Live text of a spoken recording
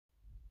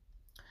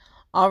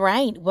All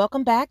right,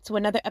 welcome back to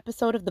another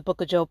episode of the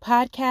Book of Job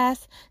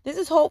podcast. This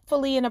is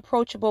hopefully an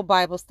approachable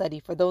Bible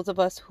study for those of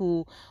us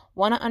who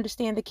want to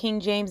understand the King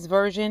James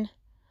Version,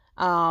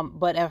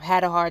 but have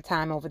had a hard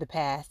time over the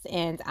past.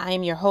 And I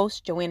am your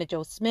host, Joanna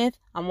Jo Smith.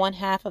 I'm one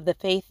half of the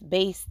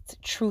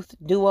faith-based truth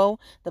duo,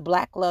 the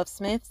Black Love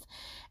Smiths.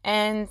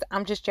 And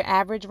I'm just your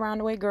average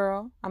roundaway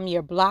girl. I'm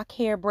your block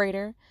hair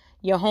braider,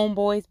 your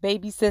homeboy's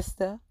baby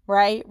sister,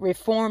 right?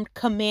 Reformed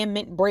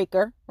commandment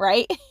breaker,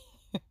 right?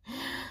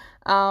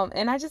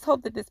 And I just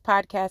hope that this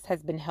podcast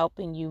has been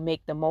helping you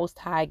make the Most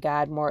High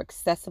God more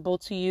accessible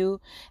to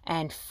you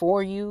and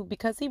for you,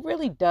 because he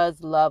really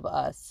does love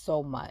us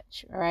so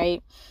much,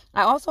 right?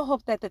 I also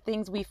hope that the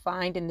things we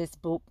find in this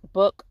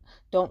book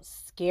don't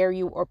scare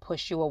you or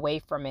push you away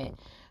from it,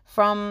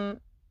 from,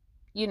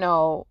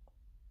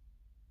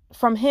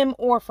 from him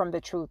or from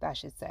the truth, I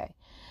should say.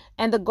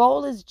 And the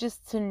goal is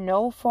just to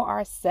know for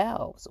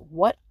ourselves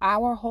what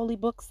our holy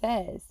book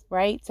says,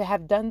 right? To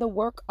have done the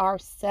work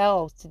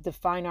ourselves to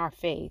define our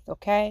faith,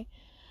 okay?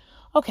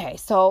 Okay,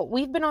 so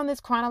we've been on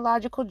this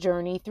chronological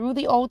journey through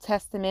the Old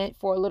Testament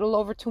for a little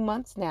over 2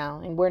 months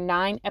now, and we're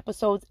 9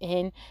 episodes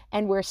in,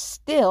 and we're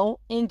still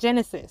in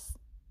Genesis,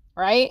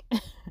 right?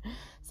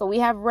 So we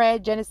have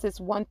read Genesis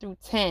 1 through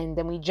 10,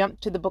 then we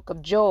jumped to the book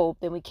of Job,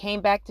 then we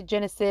came back to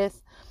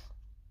Genesis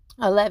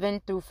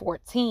 11 through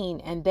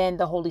 14, and then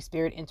the Holy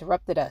Spirit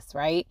interrupted us,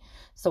 right?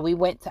 So we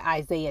went to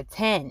Isaiah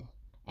 10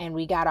 and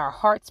we got our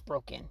hearts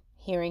broken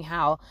hearing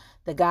how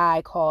the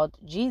guy called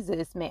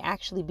Jesus may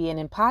actually be an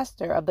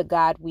imposter of the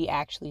God we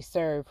actually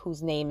serve,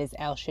 whose name is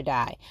El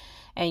Shaddai.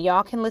 And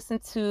y'all can listen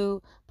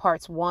to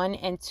parts 1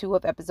 and 2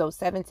 of episode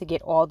 7 to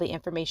get all the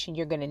information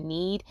you're going to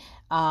need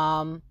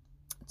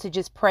to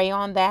just pray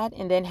on that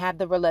and then have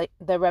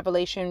the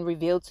revelation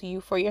revealed to you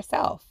for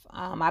yourself.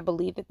 I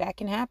believe that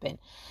can happen.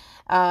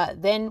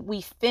 Then we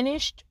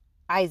finished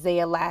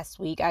Isaiah last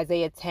week,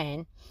 Isaiah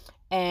 10,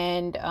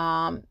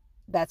 and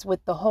that's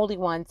with the Holy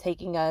One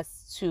taking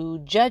us to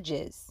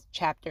Judges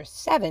chapter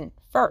 7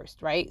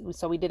 first, right?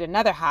 So we did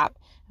another hop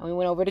and we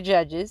went over to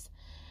Judges,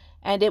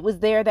 and it was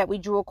there that we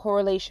drew a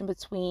correlation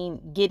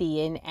between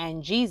Gideon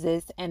and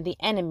Jesus and the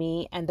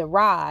enemy and the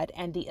rod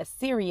and the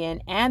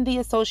Assyrian and the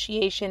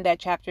association that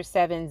chapter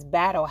 7's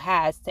battle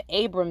has to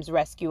Abram's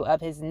rescue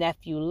of his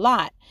nephew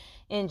Lot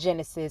in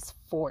Genesis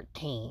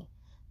 14.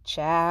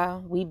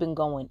 Child, we've been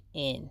going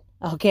in,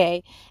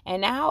 okay?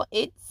 And now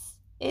it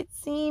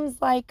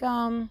seems like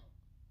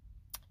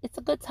it's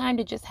a good time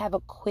to just have a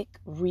quick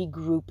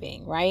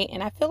regrouping, right?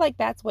 And I feel like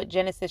that's what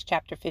Genesis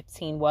chapter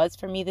 15 was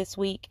for me this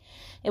week.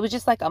 It was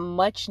just like a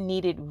much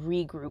needed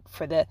regroup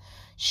for the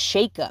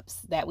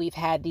shakeups that we've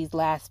had these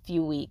last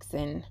few weeks.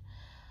 And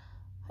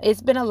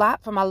it's been a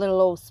lot for my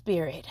little old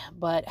spirit,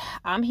 but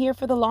I'm here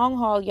for the long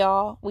haul,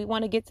 y'all. We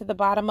want to get to the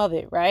bottom of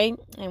it, right?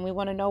 And we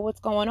want to know what's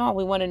going on.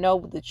 We want to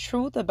know the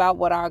truth about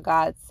what our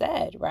God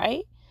said,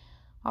 right?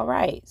 All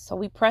right, so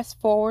we press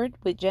forward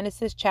with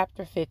Genesis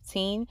chapter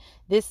 15.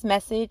 This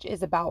message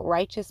is about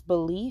righteous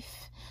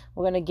belief.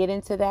 We're going to get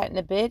into that in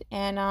a bit.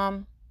 And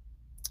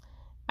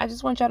I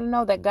just want y'all to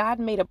know that God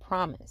made a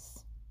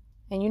promise.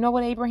 And you know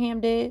what Abraham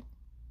did?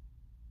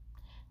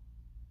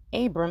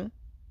 Abram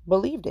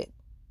believed it.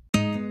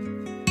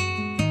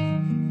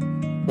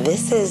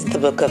 This is the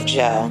book of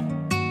Job,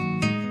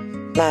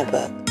 my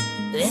book.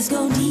 Let's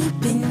go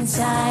deep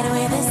inside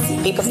where the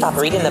sea. People stop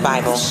reading the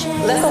Bible.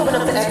 Let's open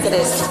up to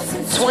Exodus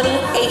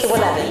 28 to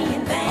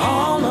 11.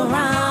 All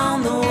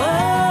around the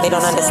world. They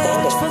don't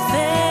understand it.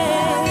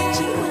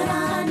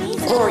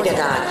 Glory to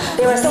God.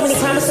 There are so many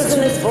promises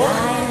in this book.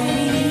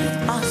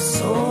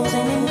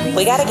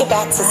 We got to get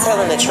back to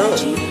telling the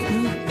truth.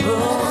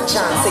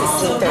 John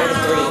 16:33.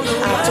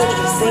 I told you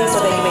to sing so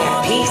that you may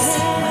have peace.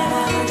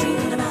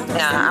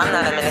 Nah, I'm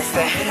not a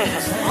minister.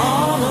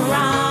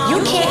 You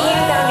can't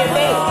hand down your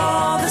faith.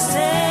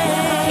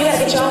 You gotta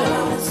get your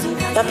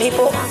own. But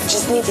people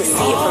just need to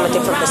see it from a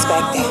different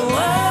perspective.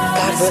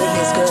 God really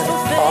is good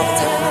all the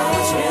time.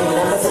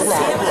 Remember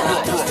that.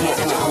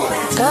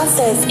 God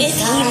says, if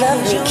he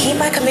loved me, keep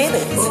my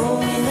commandments.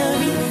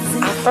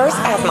 I first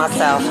ask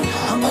myself,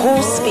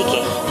 who's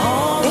speaking?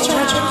 Did you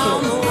trick you?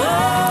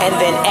 And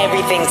then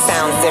everything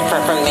sounds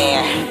different from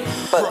there.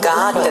 But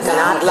God does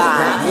not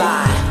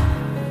lie.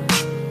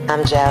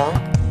 I'm Joe,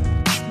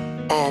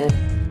 and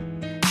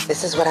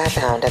this is what I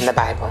found in the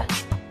Bible.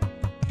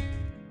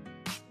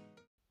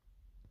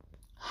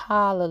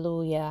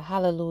 Hallelujah.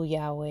 Hallelujah,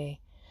 Yahweh.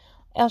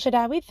 El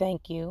Shaddai, we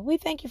thank you. We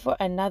thank you for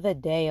another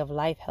day of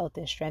life, health,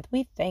 and strength.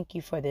 We thank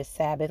you for this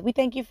Sabbath. We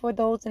thank you for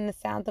those in the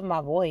sound of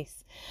my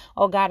voice.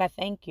 Oh, God, I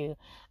thank you.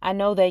 I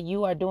know that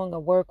you are doing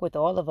a work with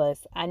all of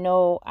us. I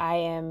know I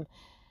am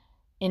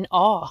in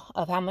awe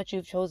of how much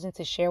you've chosen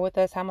to share with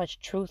us, how much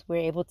truth we're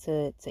able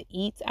to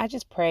eat. I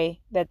just pray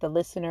that the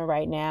listener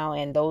right now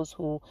and those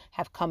who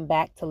have come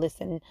back to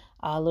listen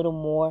a little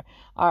more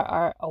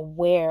are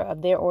aware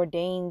of their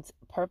ordained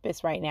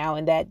purpose right now,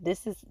 and that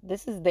this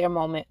is their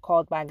moment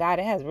called by God.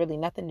 It has really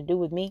nothing to do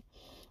with me.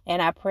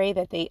 And I pray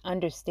that they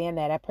understand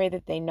that. I pray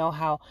that they know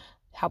how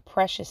how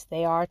precious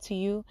they are to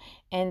you,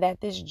 and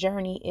that this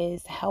journey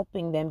is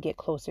helping them get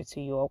closer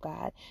to you, oh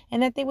God,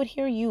 and that they would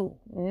hear you,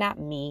 not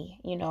me.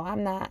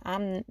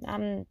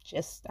 I'm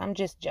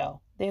just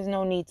Joe. There's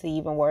no need to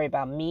even worry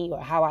about me or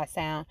how I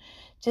sound.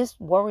 Just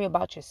worry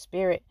about your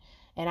spirit.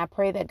 And I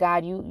pray that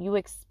God, you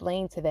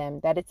explain to them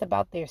that it's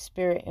about their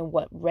spirit and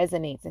what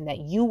resonates, and that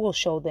you will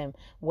show them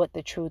what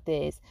the truth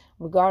is,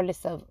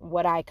 regardless of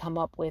what I come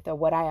up with or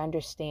what I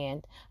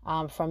understand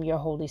from your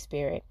Holy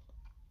Spirit.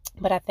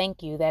 But I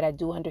thank you that I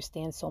do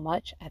understand so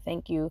much. I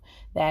thank you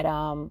that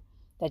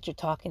that you're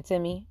talking to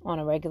me on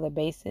a regular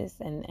basis,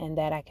 and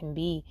that I can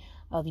be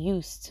of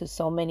use to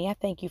so many. I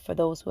thank you for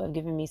those who have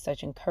given me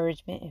such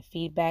encouragement and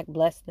feedback.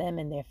 Bless them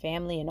and their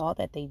family and all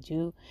that they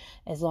do,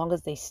 as long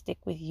as they stick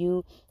with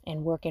you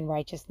and work in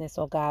righteousness.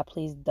 Oh God,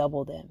 please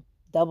double them,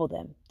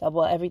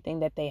 double everything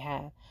that they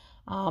have.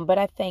 But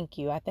I thank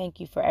you. I thank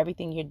you for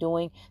everything you're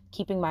doing,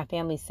 keeping my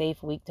family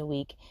safe week to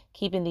week,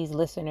 keeping these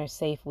listeners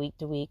safe week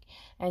to week,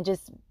 and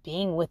just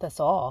being with us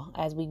all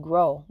as we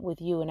grow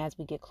with you and as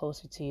we get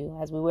closer to you,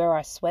 as we wear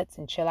our sweats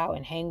and chill out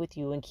and hang with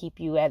you and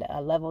keep you at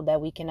a level that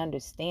we can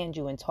understand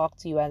you and talk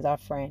to you as our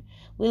friend.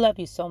 We love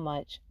you so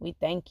much. We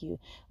thank you.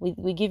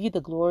 We give you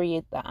the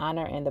glory, the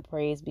honor, and the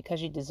praise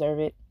because you deserve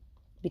it,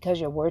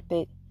 because you're worth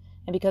it,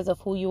 and because of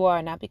who you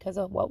are, not because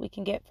of what we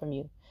can get from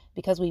you,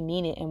 because we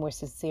mean it and we're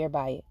sincere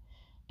by it.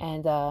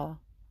 And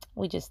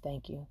we just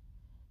thank you.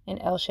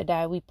 And El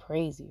Shaddai, we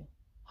praise you.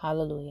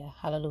 Hallelujah.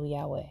 Hallelujah,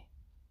 Yahweh.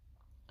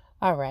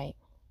 All right.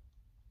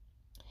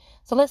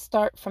 So let's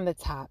start from the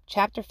top.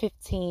 Chapter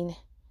 15,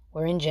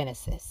 we're in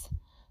Genesis.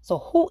 So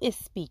who is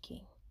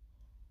speaking?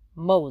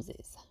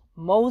 Moses.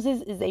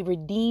 Moses is a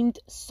redeemed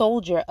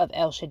soldier of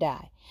El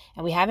Shaddai.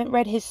 And we haven't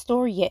read his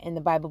story yet in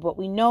the Bible, but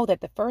we know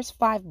that the first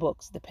 5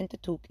 books, the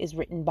Pentateuch, is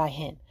written by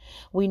him.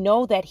 We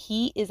know that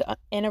he is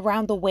an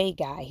around the way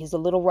guy. He's a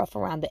little rough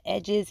around the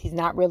edges. He's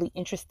not really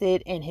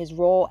interested in his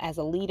role as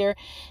a leader.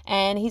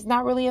 And he's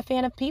not really a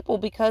fan of people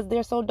because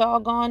they're so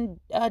doggone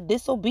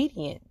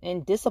disobedient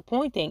and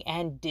disappointing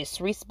and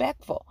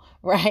disrespectful,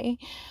 right?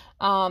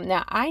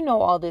 Now, I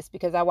know all this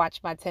because I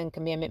watched my 10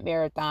 Commandment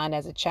marathon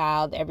as a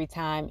child every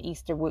time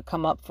Easter would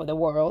come up for the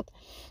world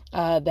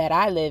that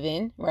I live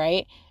in,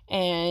 right?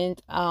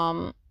 And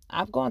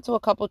I've gone to a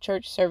couple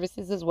church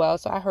services as well,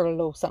 so I heard a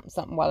little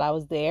something while I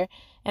was there.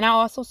 And I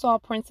also saw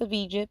Prince of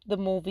Egypt, the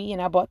movie,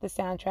 and I bought the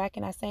soundtrack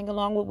and I sang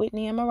along with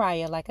Whitney and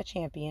Mariah like a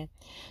champion.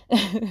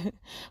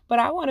 But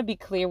I want to be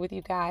clear with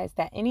you guys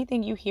that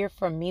anything you hear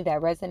from me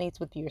that resonates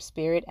with your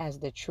spirit as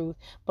the truth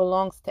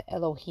belongs to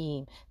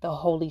Elohim, the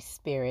Holy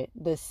Spirit,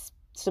 the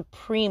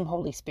supreme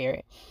Holy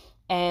Spirit,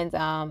 and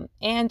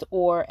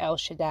or El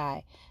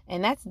Shaddai.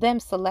 And that's them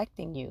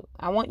selecting you.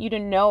 I want you to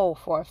know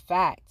for a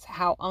fact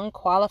how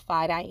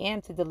unqualified I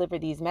am to deliver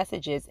these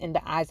messages in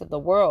the eyes of the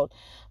world,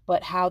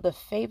 but how the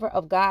favor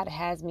of God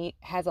has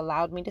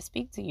allowed me to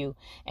speak to you.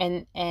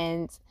 And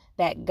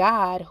that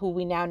God, who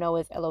we now know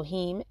as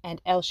Elohim,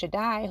 and El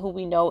Shaddai, who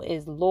we know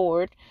is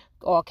Lord,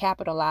 all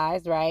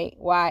capitalized, right?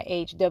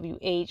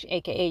 YHWH,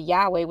 aka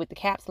Yahweh, with the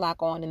caps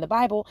lock on in the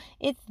Bible.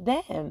 It's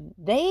them.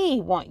 They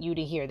want you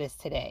to hear this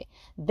today.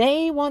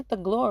 They want the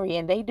glory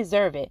and they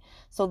deserve it.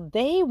 So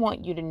they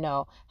want you to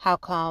know how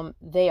come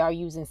they are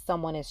using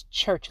someone as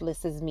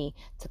churchless as me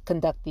to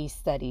conduct these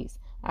studies.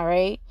 All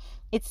right.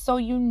 It's so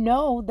you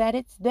know that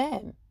it's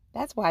them.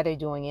 That's why they're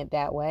doing it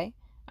that way.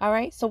 All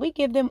right. So we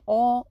give them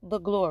all the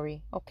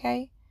glory.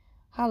 Okay.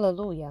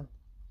 Hallelujah.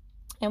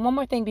 And one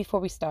more thing before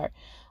we start.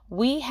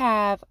 We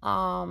have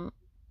the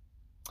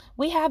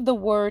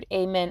word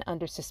amen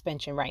under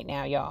suspension right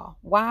now, y'all.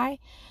 Why?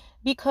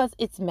 Because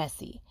it's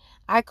messy.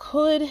 I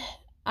don't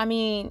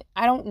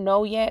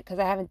know yet because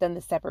I haven't done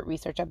the separate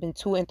research. I've been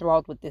too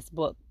enthralled with this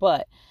book,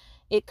 but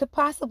it could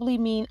possibly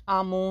mean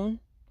Amun,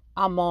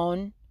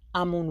 Amon,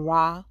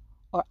 Amun-Ra,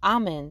 or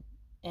Amen.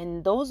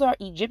 And those are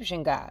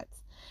Egyptian gods.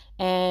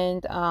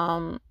 And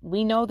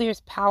we know there's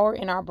power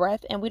in our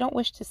breath, and we don't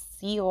wish to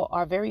seal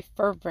our very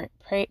fervent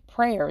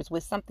prayers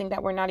with something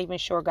that we're not even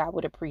sure God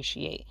would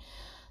appreciate.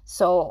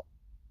 So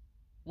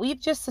we've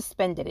just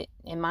suspended it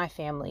in my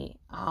family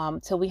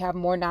till we have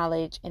more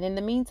knowledge. And in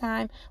the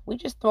meantime, we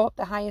just throw up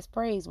the highest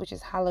praise, which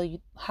is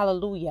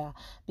hallelujah,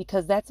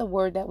 because that's a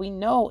word that we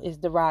know is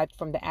derived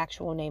from the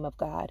actual name of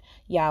God,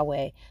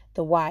 Yahweh,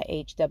 the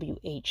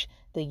YHWH,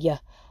 the Yah,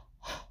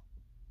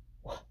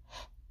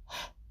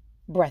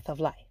 breath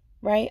of life.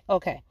 Right?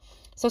 Okay.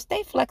 So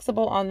stay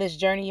flexible on this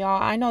journey, y'all.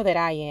 I know that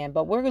I am,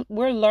 but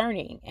we're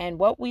learning, and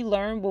what we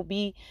learn will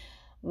be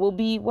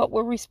what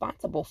we're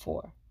responsible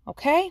for.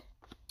 Okay?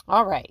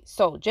 All right.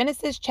 So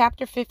Genesis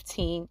chapter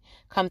 15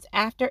 comes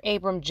after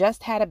Abram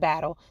just had a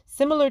battle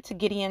similar to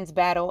Gideon's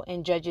battle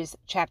in Judges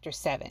chapter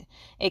 7,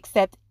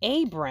 except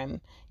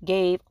Abram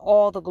gave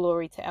all the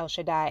glory to El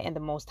Shaddai and the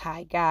Most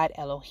High God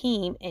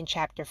Elohim in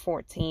chapter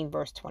 14,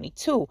 verse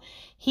 22.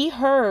 He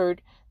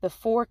heard the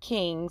 4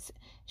 kings,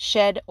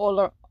 Shed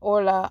Orla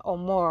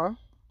Omor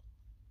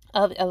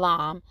of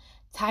Elam,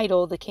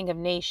 Tidal, the king of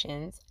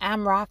nations,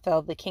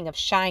 Amraphel, the king of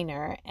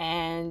Shinar,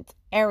 and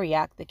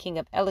Arioch, the king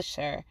of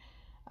Elishur,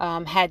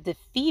 had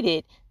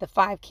defeated the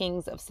 5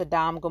 kings of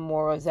Sodom,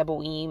 Gomorrah,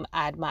 Zeboim,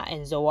 Admah,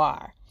 and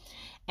Zoar.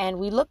 And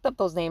we looked up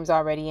those names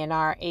already in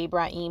our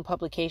Abraham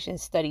publication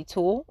study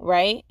tool,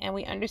 right? And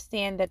we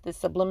understand that the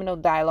subliminal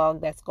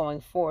dialogue that's going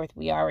forth,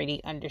 we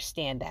already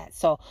understand that.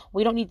 So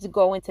we don't need to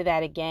go into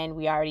that again.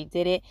 We already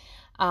did it.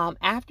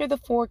 After the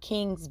 4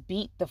 kings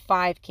beat the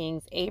 5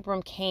 kings,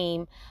 Abram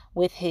came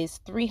with his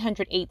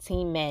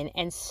 318 men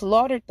and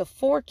slaughtered the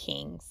 4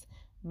 kings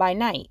by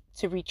night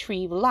to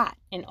retrieve Lot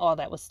and all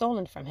that was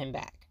stolen from him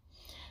back.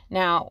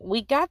 Now,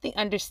 we got the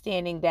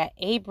understanding that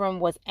Abram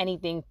was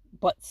anything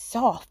but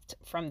soft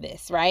from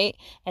this, right?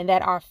 And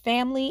that our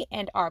family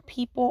and our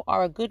people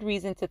are a good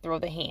reason to throw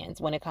the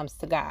hands when it comes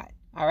to God.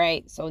 All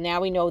right. So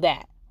now we know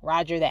that.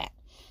 Roger that.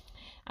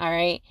 All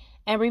right.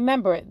 And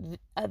remember,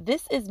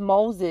 this is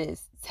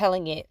Moses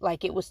telling it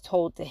like it was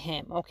told to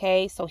him.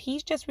 Okay. So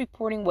he's just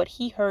reporting what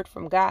he heard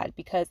from God,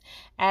 because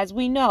as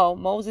we know,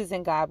 Moses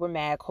and God were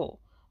mad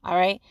cool. All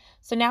right.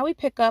 So now we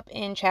pick up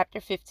in chapter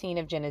 15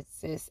 of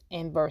Genesis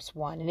in verse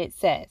 1. And it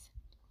says,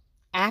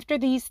 after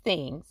these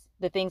things,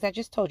 the things I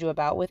just told you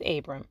about with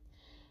Abram,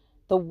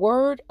 the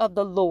word of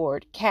the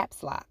Lord,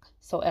 caps lock,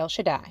 so El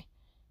Shaddai,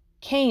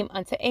 came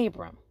unto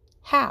Abram.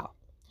 How?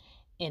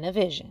 In a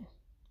vision.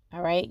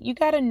 All right. You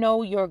got to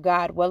know your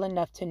God well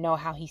enough to know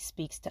how he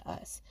speaks to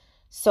us.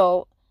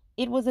 So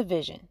it was a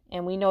vision.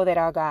 And we know that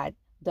our God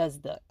does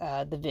the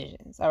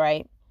visions. All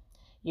right.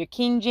 Your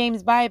King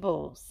James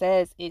Bible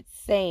says it's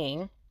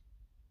saying,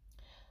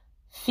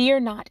 fear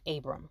not,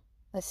 Abram.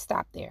 Let's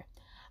stop there.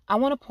 I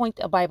want to point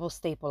a Bible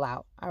staple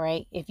out. All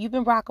right. If you've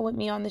been rocking with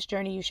me on this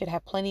journey, you should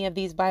have plenty of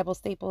these Bible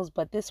staples,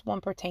 but this one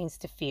pertains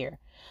to fear.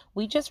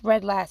 We just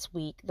read last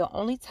week, the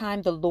only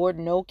time the Lord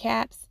no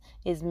caps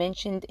is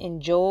mentioned in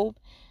Job,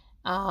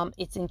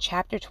 it's in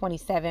chapter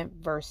 27,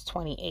 verse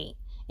 28.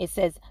 It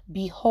says,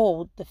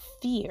 behold, the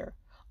fear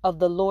of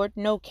the Lord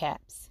no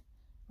caps,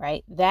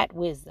 right? That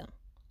wisdom.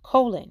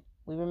 Colon.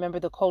 We remember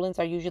the colons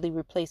are usually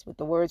replaced with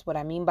the words. What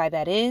I mean by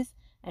that is,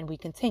 and we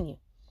continue,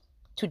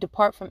 to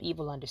depart from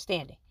evil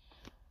understanding.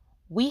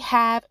 We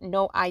have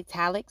no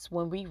italics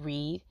when we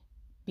read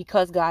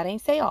because God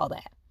ain't say all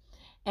that.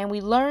 And we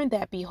learned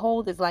that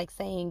behold is like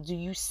saying, do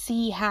you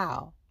see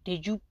how?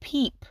 Did you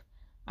peep?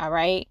 All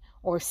right.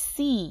 Or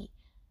see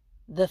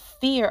the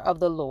fear of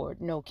the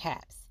Lord, no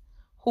caps,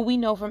 who we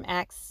know from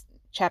Acts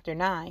chapter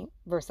 9,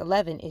 verse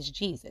 11 is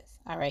Jesus.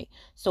 All right.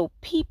 So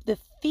peep the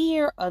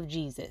fear of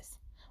Jesus.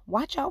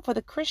 Watch out for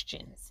the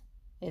Christians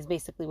is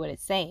basically what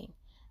it's saying.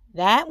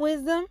 That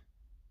wisdom,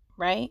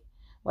 right?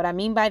 What I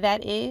mean by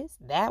that is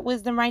that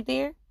wisdom right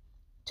there,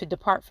 to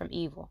depart from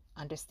evil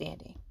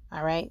understanding.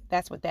 All right.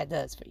 That's what that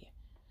does for you.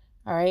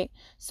 All right.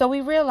 So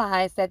we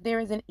realize that there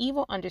is an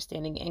evil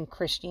understanding in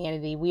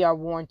Christianity we are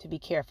warned to be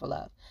careful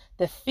of.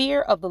 The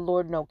fear of the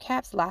Lord, no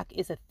caps lock,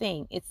 is a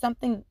thing. It's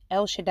something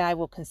El Shaddai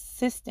will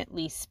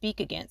consistently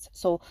speak against.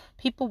 So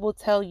people will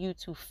tell you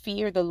to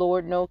fear the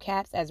Lord, no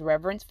caps, as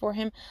reverence for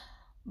him,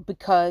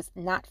 because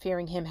not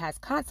fearing him has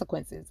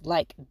consequences,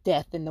 like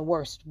death in the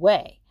worst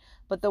way.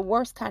 But the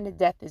worst kind of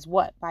death is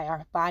what? By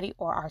our body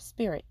or our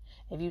spirit.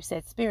 If you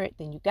said spirit,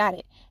 then you got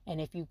it. And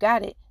if you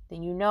got it,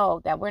 then you know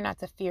that we're not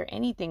to fear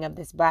anything of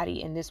this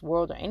body in this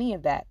world or any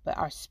of that. But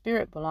our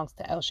spirit belongs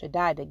to El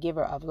Shaddai, the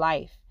giver of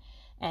life.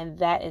 And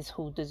that is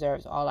who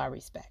deserves all our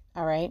respect.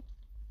 All right.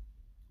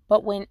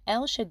 But when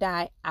El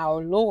Shaddai,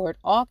 our Lord,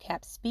 all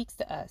caps, speaks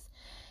to us,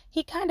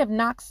 he kind of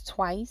knocks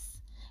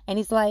twice. And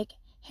he's like,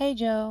 hey,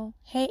 Joe.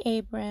 Hey,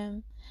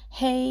 Abram.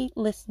 Hey,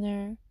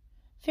 listener.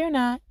 Fear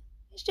not.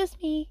 It's just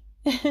me.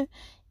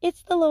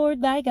 It's the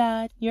Lord thy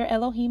God, your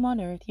Elohim on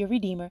earth, your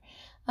Redeemer.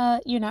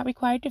 You're not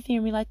required to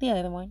fear me like the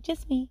other one.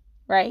 Just me.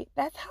 Right?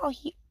 That's how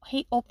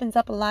he opens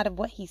up a lot of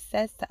what he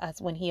says to us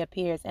when he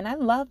appears. And I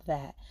love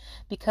that,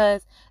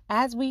 because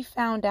as we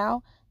found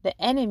out, the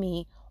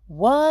enemy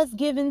was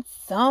given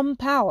some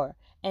power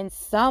and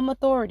some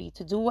authority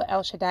to do what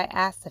El Shaddai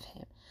asked of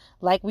him,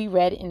 like we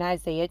read in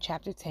Isaiah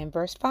chapter 10,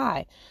 verse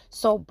 5.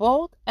 So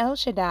both El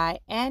Shaddai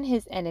and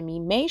his enemy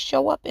may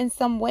show up in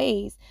some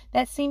ways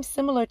that seem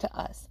similar to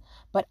us,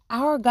 but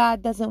our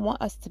God doesn't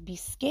want us to be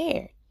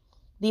scared.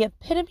 The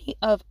epitome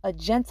of a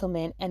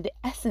gentleman and the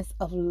essence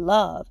of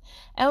love,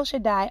 El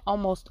Shaddai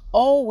almost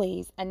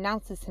always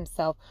announces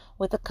himself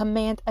with a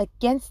command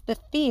against the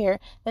fear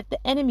that the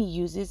enemy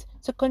uses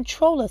to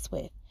control us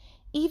with.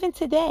 Even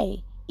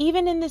today,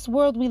 even in this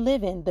world we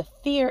live in, the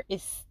fear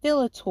is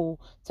still a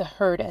tool to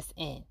herd us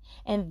in.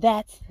 And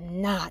that's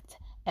not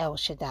El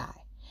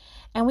Shaddai.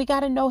 And we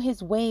got to know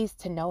his ways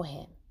to know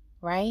him,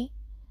 right?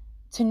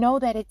 To know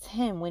that it's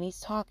him when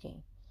he's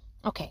talking.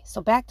 Okay,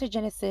 so back to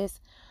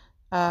Genesis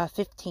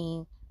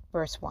 15,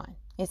 verse 1.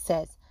 It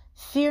says,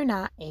 fear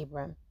not,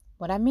 Abram.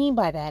 What I mean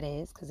by that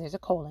is, because there's a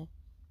colon,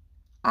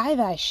 I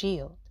thy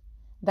shield,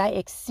 thy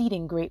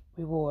exceeding great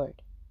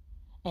reward.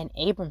 And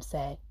Abram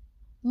said,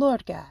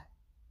 Lord God,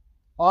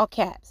 all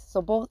caps,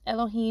 so both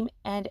Elohim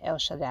and El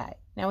Shaddai.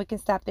 Now we can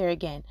stop there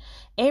again.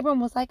 Abram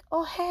was like,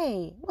 oh,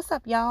 hey, what's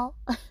up, y'all?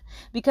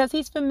 Because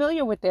he's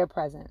familiar with their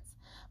presence.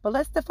 But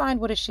let's define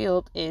what a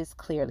shield is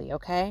clearly,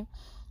 okay?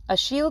 A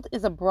shield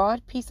is a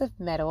broad piece of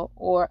metal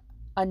or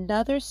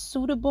another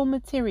suitable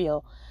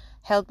material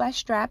held by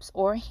straps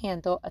or a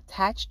handle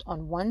attached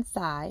on one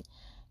side,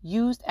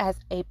 used as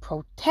a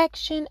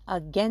protection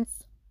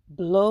against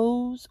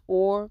blows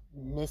or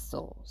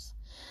missiles.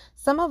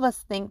 Some of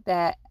us think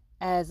that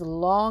as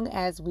long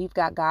as we've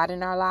got God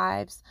in our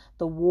lives,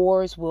 the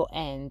wars will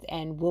end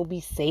and we'll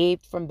be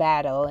saved from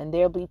battle and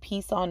there'll be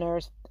peace on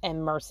earth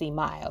and mercy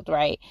mild,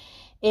 right?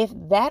 If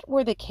that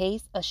were the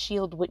case, a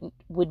shield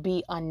would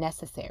be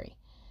unnecessary.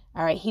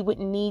 All right, he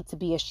wouldn't need to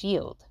be a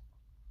shield.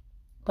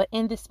 But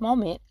in this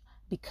moment,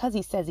 because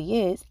he says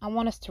he is, I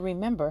want us to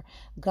remember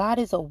God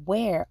is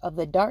aware of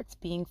the darts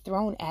being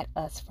thrown at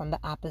us from the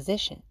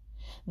opposition.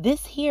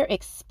 This here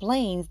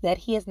explains that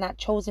he has not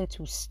chosen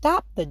to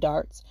stop the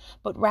darts,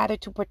 but rather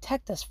to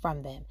protect us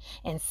from them.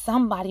 And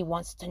somebody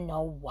wants to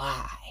know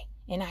why.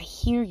 And I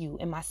hear you,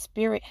 and my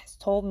spirit has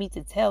told me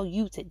to tell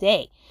you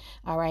today.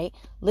 All right,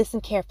 listen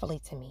carefully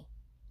to me.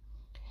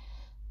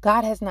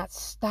 God has not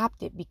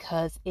stopped it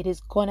because it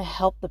is going to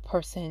help the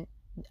person.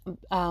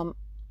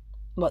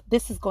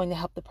 This is going to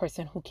help the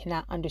person who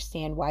cannot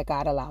understand why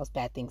God allows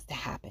bad things to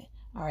happen.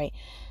 All right,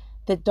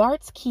 the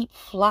darts keep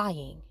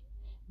flying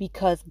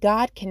because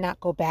God cannot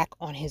go back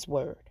on his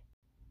word.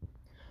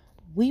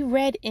 We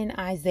read in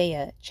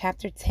Isaiah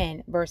chapter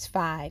 10, verse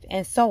 5,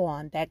 and so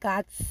on, that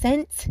God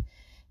sent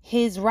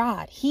his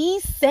rod. He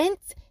sent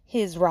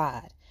his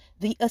rod,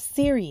 the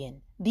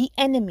Assyrian, the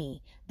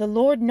enemy, the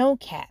Lord no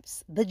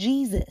caps, the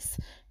Jesus,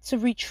 to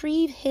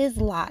retrieve his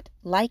lot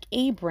like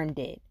Abram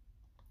did.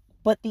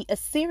 But the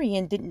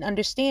Assyrian didn't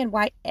understand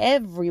why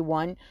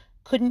everyone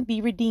couldn't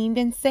be redeemed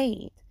and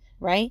saved,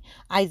 right?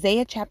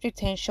 Isaiah chapter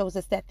 10 shows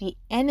us that the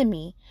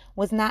enemy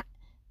was not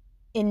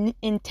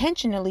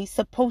intentionally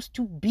supposed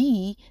to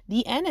be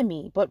the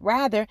enemy, but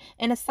rather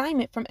an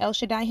assignment from El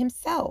Shaddai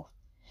himself.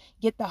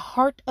 Yet the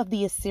heart of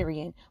the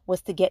Assyrian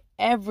was to get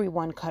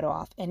everyone cut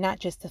off and not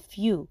just a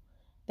few.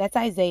 That's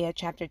Isaiah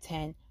chapter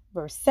 10,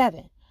 verse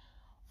 7.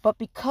 But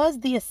because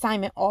the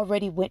assignment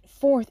already went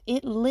forth,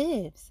 it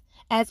lives.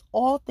 As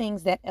all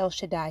things that El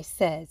Shaddai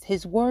says,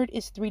 his word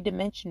is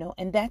three-dimensional,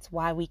 and that's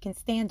why we can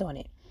stand on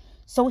it.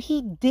 So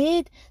he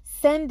did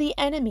send the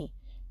enemy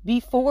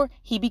before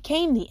he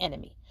became the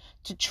enemy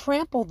to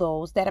trample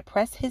those that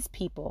oppress his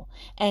people.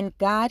 And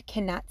God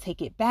cannot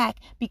take it back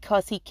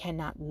because he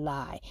cannot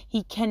lie.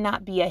 He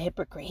cannot be a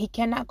hypocrite. He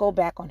cannot go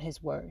back on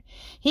his word.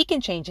 He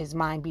can change his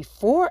mind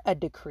before a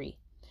decree.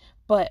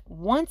 But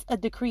once a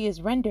decree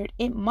is rendered,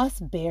 it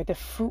must bear the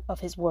fruit of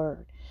his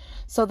word.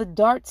 So the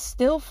darts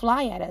still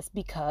fly at us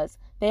because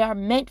they are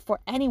meant for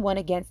anyone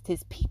against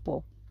his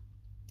people.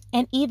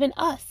 And even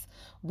us,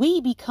 we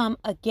become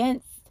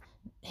against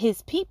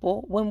his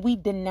people when we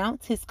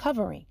denounce his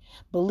covering,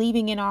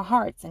 believing in our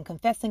hearts and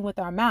confessing with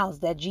our mouths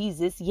that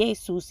Jesus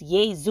is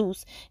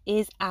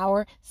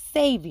our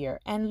Savior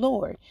and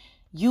Lord.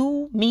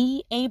 You,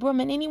 me, Abram,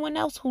 and anyone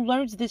else who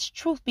learns this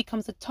truth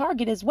becomes a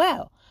target as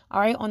well. All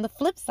right. On the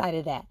flip side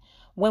of that,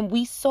 when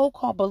we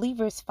so-called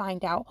believers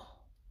find out,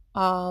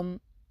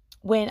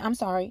 when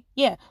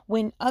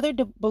other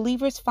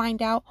believers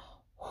find out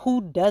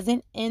who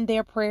doesn't end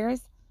their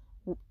prayers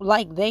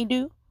like they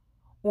do,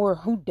 or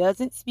who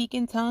doesn't speak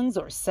in tongues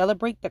or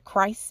celebrate the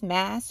Christ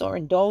Mass or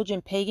indulge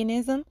in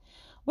paganism,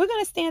 we're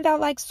going to stand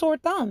out like sore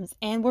thumbs,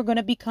 and we're going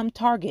to become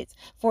targets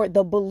for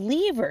the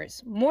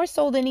believers, more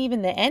so than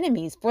even the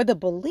enemies, for the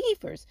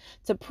believers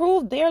to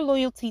prove their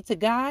loyalty to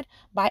God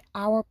by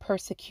our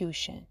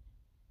persecution.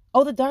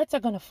 Oh, the darts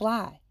are going to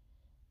fly.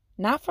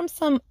 Not from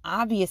some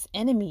obvious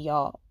enemy,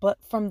 y'all, but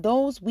from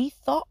those we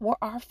thought were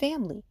our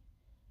family.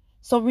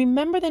 So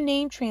remember the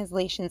name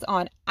translations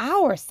on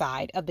our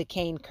side of the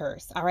Cain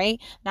curse, all right?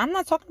 Now, I'm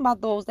not talking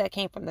about those that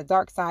came from the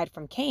dark side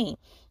from Cain.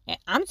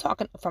 I'm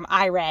talking from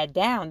Irad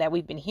down that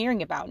we've been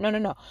hearing about.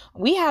 No.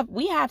 We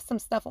have some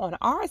stuff on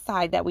our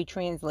side that we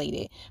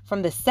translated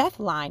from the Seth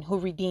line who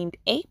redeemed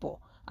Abel,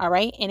 all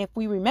right? And if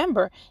we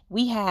remember,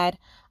 we had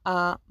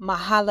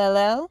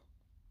Mahalalel,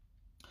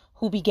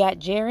 who begat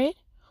Jared,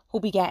 who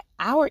begat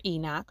our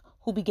Enoch,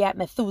 who begat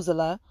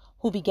Methuselah,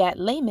 who begat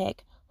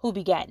Lamech, who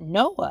begat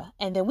Noah.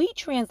 And then we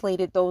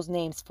translated those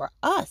names for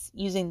us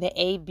using the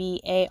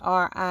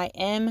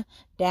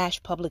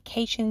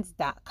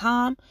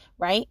abarim-publications.com,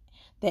 right?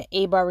 The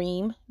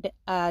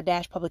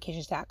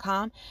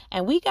abarim-publications.com.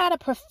 And we got a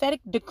prophetic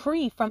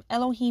decree from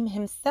Elohim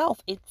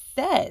himself. It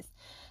says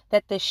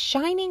that the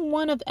shining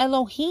one of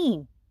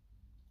Elohim,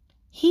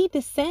 he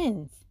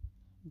descends,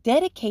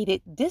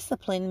 dedicated,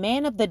 disciplined,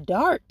 man of the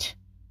dart,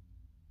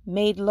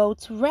 made low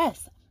to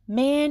rest,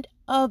 man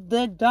of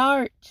the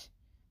dart.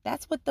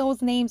 That's what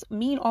those names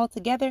mean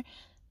altogether.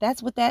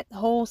 That's what that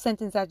whole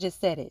sentence I just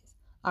said is.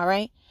 All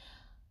right.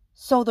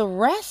 So the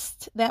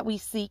rest that we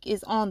seek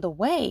is on the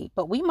way,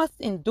 but we must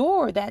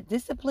endure that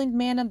disciplined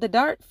man of the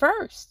dart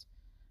first.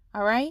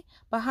 All right.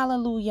 But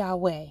hallelujah,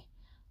 Yahweh.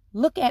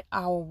 Look at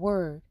our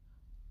word.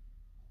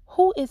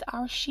 Who is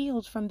our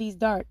shield from these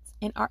darts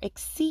and our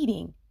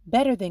exceeding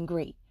better than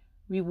great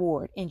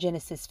reward in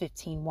Genesis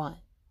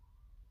 15:1?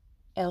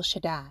 El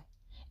Shaddai,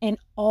 and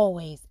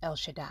always El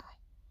Shaddai.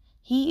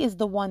 He is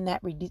the one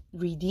that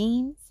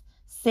redeems,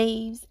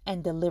 saves,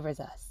 and delivers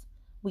us.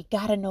 We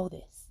got to know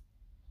this.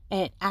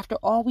 And after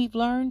all we've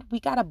learned, we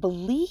got to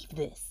believe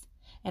this.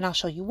 And I'll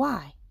show you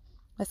why.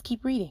 Let's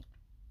keep reading.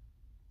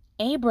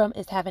 Abram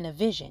is having a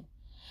vision.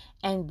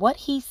 And what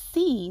he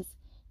sees,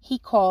 he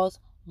calls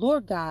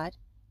Lord God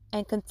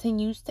and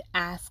continues to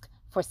ask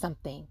for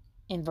something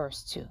in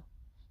verse 2.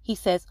 He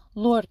says,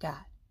 Lord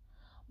God,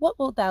 what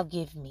wilt thou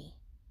give me,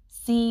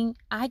 seeing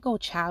I go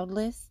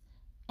childless,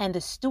 and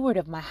the steward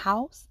of my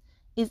house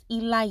is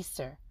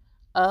Eliezer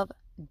of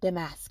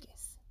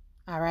Damascus?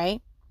 All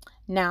right.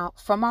 Now,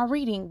 from our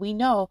reading, we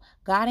know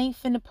God ain't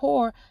finna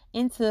pour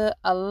into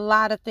a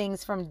lot of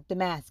things from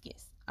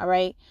Damascus. All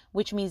right.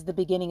 Which means the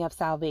beginning of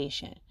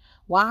salvation.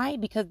 Why?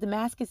 Because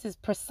Damascus is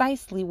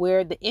precisely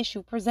where the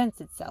issue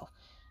presents itself.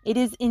 It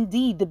is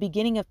indeed the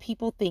beginning of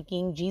people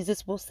thinking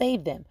Jesus will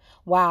save them,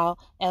 while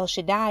El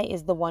Shaddai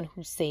is the one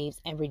who saves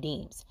and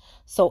redeems.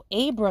 So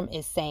Abram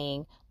is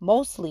saying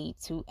mostly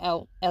to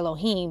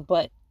Elohim,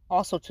 but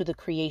also to the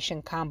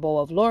creation combo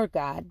of Lord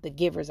God, the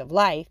givers of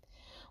life,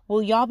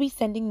 will y'all be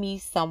sending me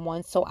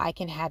someone so I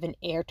can have an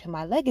heir to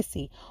my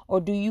legacy? Or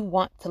do you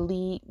want to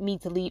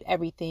leave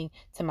everything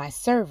to my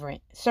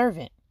servant?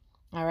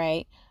 All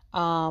right.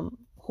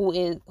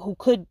 Who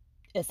could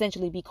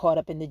essentially be caught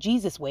up in the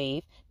Jesus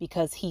wave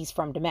because he's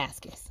from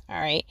Damascus. All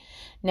right.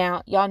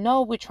 Now, y'all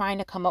know we're trying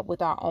to come up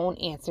with our own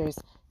answers.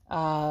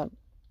 Well,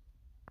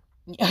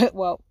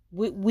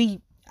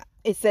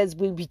 it says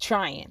we be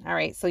trying. All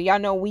right. So y'all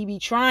know we be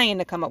trying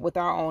to come up with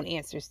our own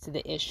answers to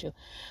the issue.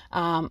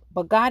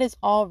 But God is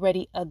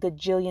already a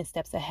gajillion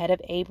steps ahead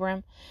of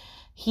Abram.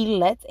 He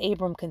lets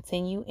Abram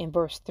continue in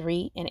verse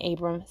 3. And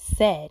Abram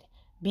said,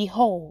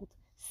 behold,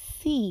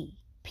 see,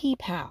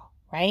 peep how,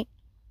 right?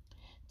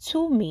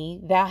 To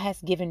me, thou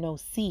hast given no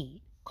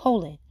seed,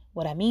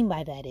 What I mean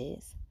by that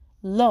is,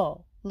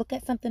 lo, look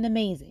at something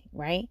amazing,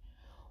 right?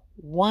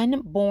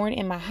 One born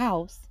in my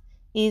house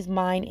is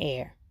mine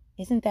heir.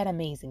 Isn't that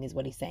amazing is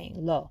what he's saying.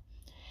 Lo.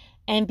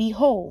 And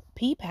behold,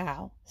 peep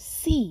how,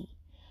 see,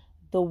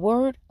 the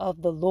word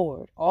of the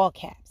Lord, all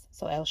caps,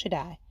 so El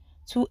Shaddai,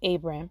 to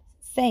Abram,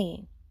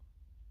 saying,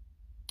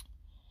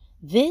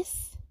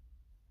 this,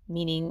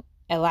 meaning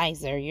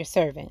Eliezer, your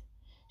servant,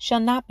 shall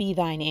not be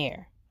thine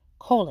heir.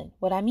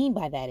 What I mean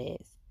by that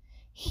is,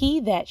 he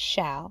that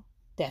shall,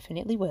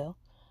 definitely will,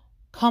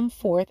 come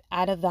forth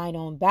out of thine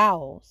own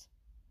bowels,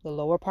 the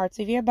lower parts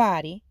of your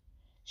body,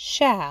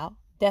 shall,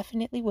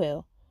 definitely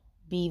will,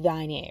 be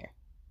thine heir.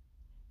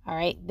 All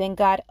right. Then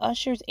God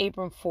ushers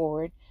Abram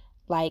forward.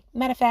 Like,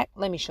 matter of fact,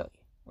 let me show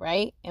you.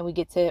 Right. And we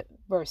get to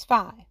verse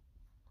 5.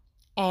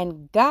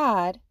 And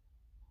God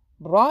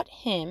brought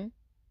him,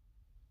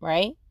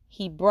 right?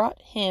 He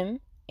brought him,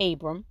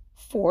 Abram,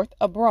 forth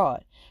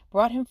abroad,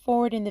 brought him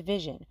forward in the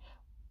vision,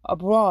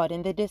 abroad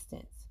in the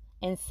distance,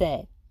 and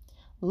said,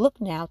 look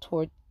now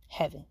toward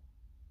heaven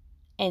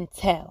and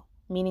tell,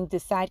 meaning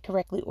decide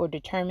correctly or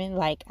determine,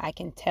 like I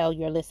can tell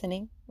you're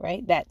listening,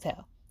 right? That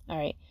tell. All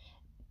right.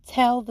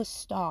 Tell the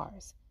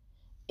stars,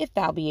 if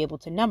thou be able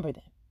to number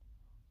them.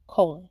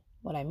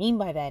 What I mean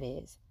by that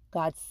is,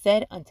 God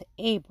said unto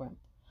Abram,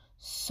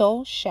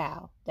 so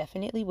shall,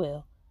 definitely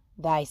will,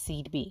 thy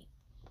seed be.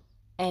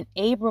 And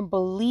Abram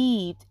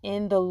believed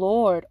in the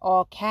Lord,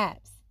 all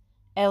caps,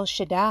 El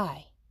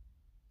Shaddai.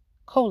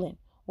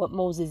 What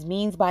Moses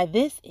means by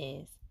this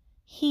is,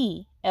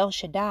 he, El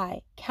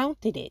Shaddai,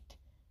 counted it,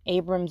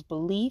 Abram's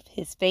belief,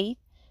 his faith,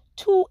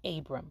 to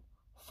Abram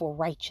for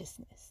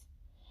righteousness.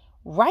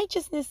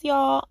 Righteousness,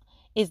 y'all,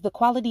 is the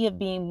quality of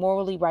being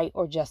morally right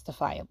or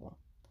justifiable.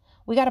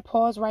 We got to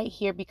pause right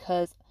here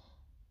because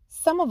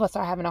some of us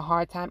are having a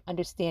hard time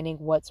understanding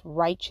what's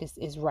righteous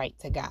is right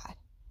to God.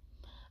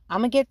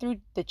 I'm going to get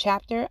through the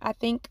chapter, I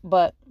think,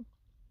 but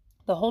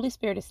the Holy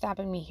Spirit is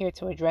stopping me here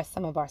to address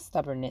some of our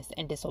stubbornness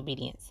and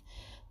disobedience.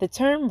 The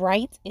term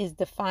right is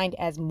defined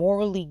as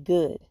morally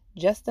good,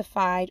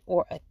 justified,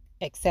 or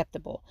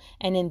acceptable.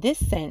 And in this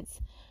sense,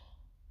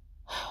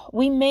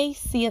 we may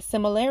see a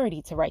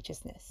similarity to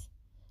righteousness.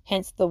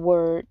 Hence the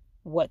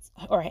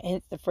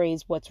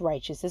phrase, what's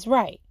righteous is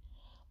right.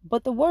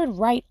 But the word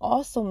right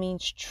also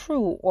means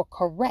true or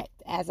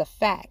correct as a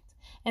fact.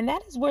 And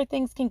that is where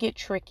things can get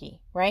tricky,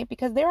 right?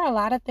 Because there are a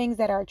lot of things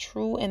that are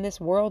true in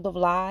this world of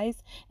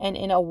lies and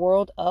in a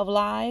world of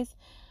lies.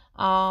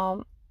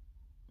 The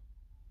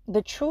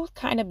truth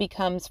kind of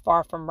becomes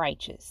far from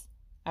righteous,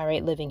 all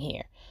right, living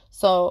here.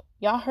 So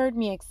y'all heard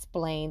me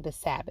explain the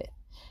Sabbath.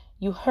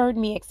 You heard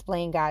me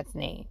explain God's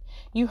name.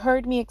 You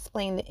heard me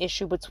explain the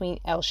issue between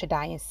El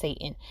Shaddai and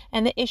Satan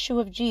and the issue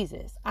of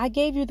Jesus. I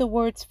gave you the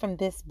words from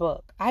this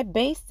book. I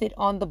based it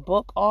on the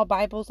book all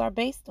Bibles are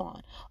based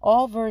on.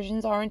 All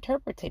versions are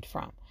interpreted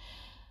from.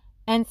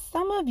 And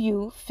some of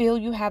you feel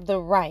you have the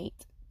right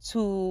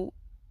to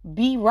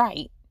be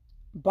right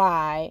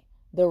by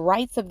the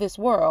rights of this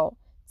world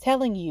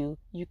telling you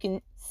you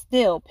can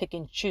still pick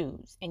and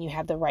choose and you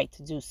have the right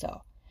to do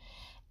so.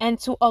 And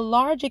to a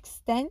large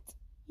extent,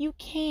 you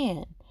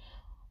can.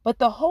 But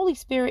the Holy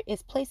Spirit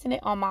is placing it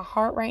on my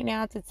heart right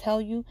now to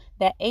tell you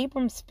that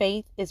Abram's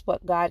faith is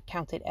what God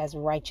counted as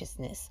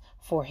righteousness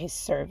for his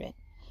servant.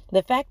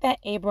 The fact that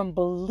Abram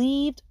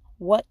believed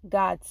what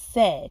God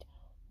said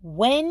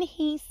when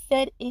he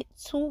said it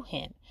to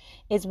him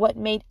is what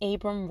made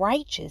Abram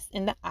righteous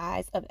in the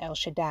eyes of El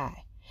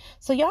Shaddai.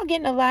 So y'all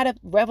getting a lot of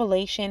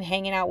revelation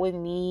hanging out with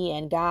me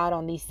and God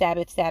on these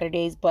Sabbath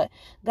Saturdays, but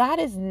God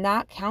is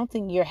not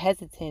counting your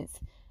hesitance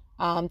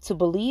to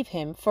believe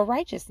him for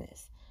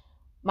righteousness.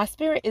 My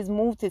spirit is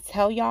moved to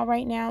tell y'all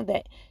right now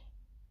that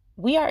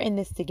we are in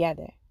this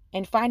together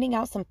and finding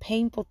out some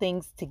painful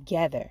things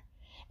together.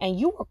 And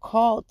you are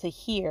called to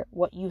hear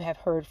what you have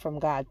heard from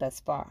God thus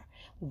far.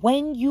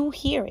 When you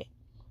hear it,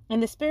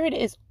 and the spirit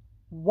is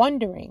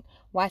wondering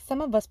why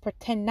some of us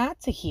pretend not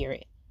to hear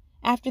it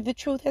after the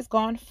truth has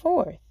gone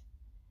forth.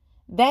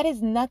 That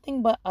is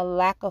nothing but a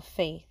lack of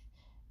faith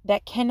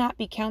that cannot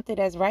be counted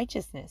as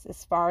righteousness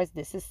as far as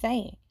this is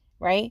saying,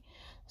 right?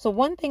 So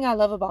one thing I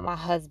love about my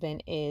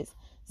husband is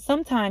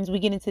sometimes we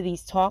get into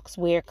these talks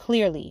where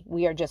clearly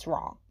we are just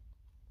wrong.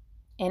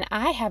 And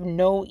I have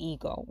no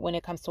ego when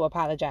it comes to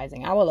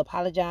apologizing. I will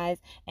apologize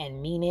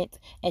and mean it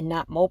and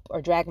not mope or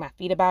drag my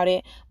feet about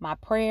it. My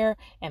prayer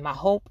and my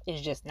hope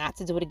is just not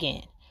to do it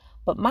again.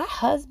 But my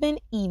husband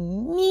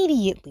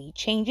immediately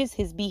changes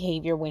his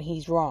behavior when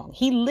he's wrong.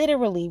 He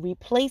literally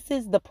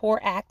replaces the poor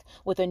act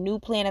with a new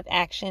plan of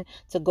action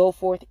to go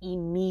forth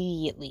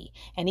immediately.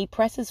 And he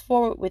presses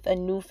forward with a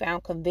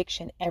newfound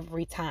conviction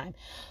every time.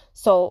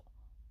 So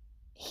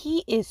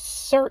he is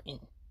certain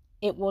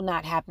it will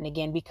not happen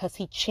again because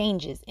he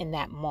changes in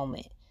that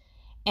moment.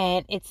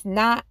 And it's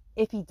not,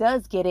 if he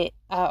does get it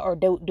or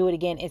do it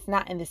again, it's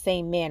not in the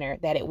same manner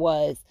that it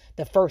was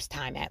the first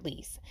time at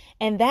least.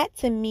 And that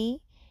to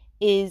me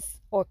is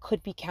or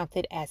could be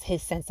counted as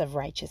his sense of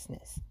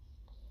righteousness.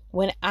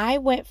 When I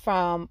went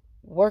from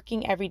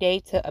working every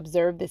day to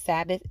observe the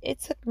Sabbath, it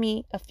took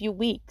me a few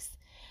weeks.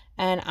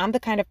 And I'm the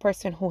kind of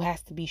person who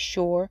has to be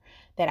sure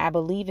that I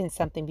believe in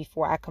something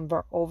before I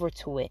convert over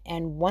to it.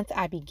 And once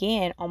I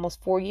began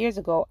almost 4 years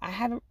ago, I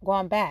haven't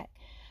gone back.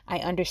 I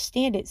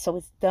understand it, so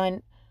it's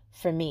done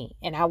for me.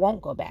 And I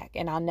won't go back.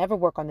 And I'll never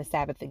work on the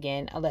Sabbath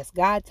again unless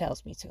God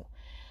tells me to.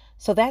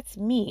 So that's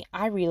me.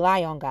 I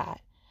rely on God.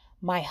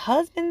 My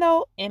husband,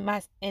 though, in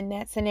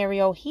that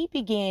scenario, he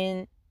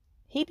begins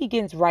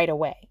right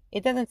away.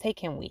 It doesn't take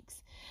him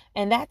weeks.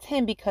 And that's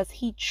him because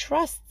he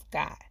trusts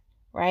God,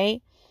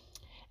 right?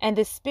 And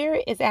the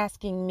Spirit is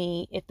asking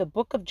me if the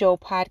Book of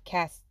Job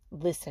podcast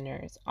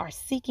listeners are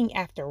seeking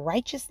after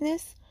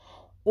righteousness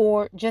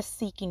or just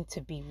seeking to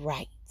be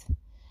right.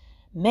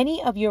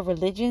 Many of your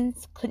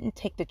religions couldn't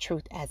take the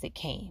truth as it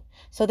came.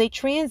 So they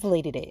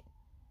translated it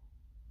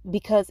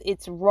because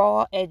its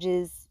raw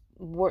edges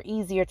were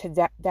easier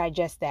to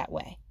digest that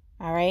way.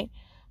 All right.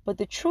 But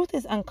the truth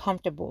is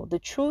uncomfortable. The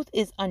truth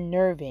is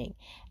unnerving.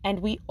 And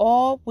we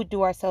all would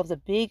do ourselves a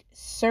big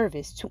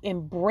service to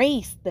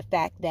embrace the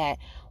fact that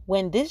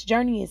when this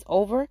journey is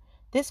over,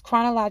 this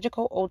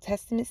chronological Old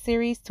Testament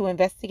series to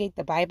investigate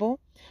the Bible,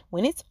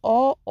 when it's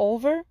all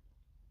over,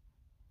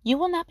 you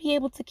will not be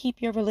able to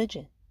keep your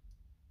religion.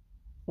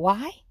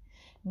 Why?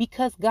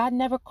 Because God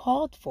never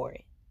called for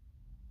it.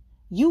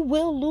 You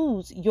will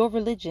lose your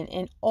religion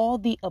in all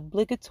the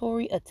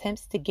obligatory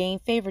attempts to gain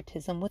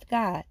favoritism with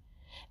God.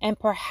 And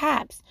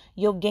perhaps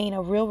you'll gain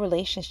a real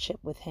relationship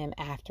with him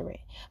after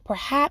it.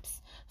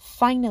 Perhaps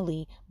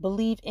finally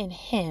believe in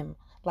him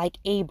like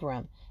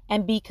Abram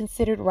and be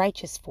considered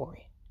righteous for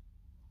it.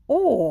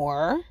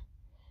 Or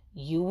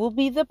you will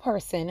be the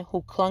person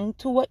who clung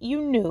to what you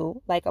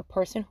knew, like a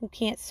person who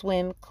can't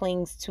swim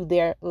clings to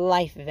their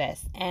life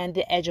vest and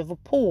the edge of a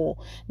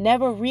pool,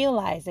 never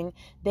realizing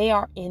they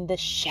are in the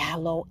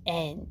shallow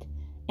end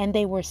and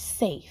they were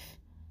safe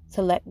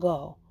to let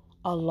go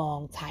a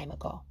long time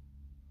ago.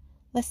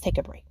 Let's take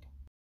a break.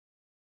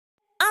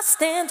 I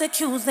stand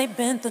accused, they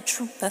bent the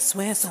truth, I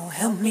swear, so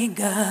help me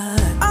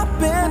God. I've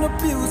been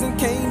abused and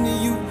came to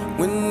you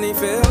when they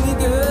felt me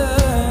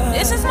good.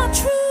 This is my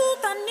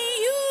truth, I need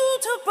you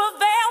to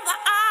prevail the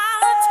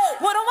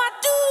odds. What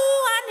do?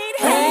 I need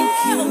help. Thank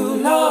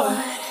you, Lord.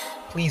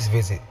 Please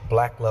visit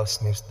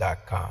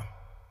blacklovesmiths.com.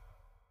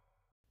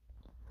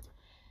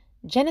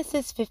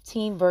 Genesis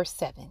 15 verse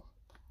 7.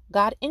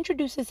 God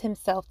introduces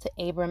himself to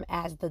Abram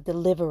as the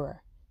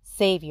deliverer,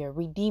 Savior,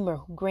 Redeemer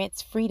who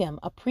grants freedom,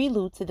 a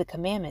prelude to the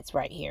commandments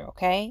right here,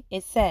 okay?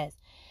 It says,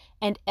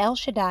 and El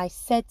Shaddai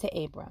said to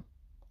Abram,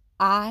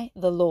 I,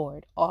 the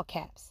Lord, all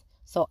caps.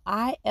 So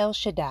I, El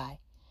Shaddai,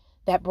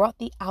 that brought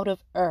thee out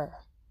of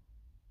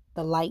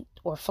the light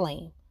or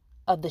flame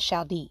of the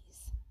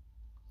Chaldees.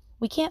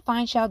 We can't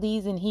find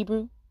Chaldees in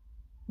Hebrew,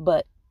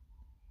 but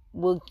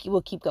we'll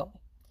keep going.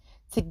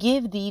 To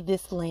give thee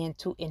this land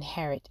to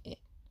inherit it.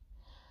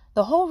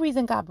 The whole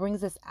reason God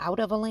brings us out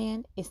of a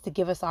land is to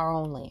give us our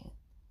own land.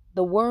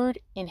 The word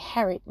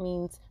inherit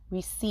means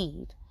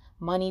receive,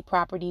 money,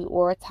 property,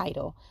 or a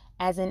title,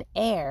 as an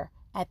heir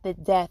at the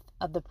death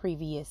of the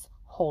previous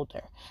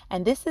holder.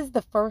 And this is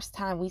the first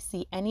time we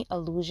see any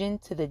allusion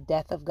to the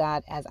death of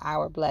God as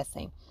our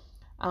blessing.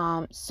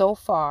 so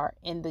far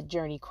in the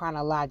journey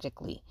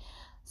chronologically.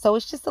 So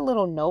it's just a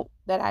little note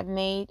that I've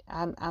made.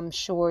 I'm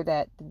sure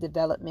that the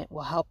development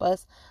will help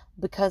us,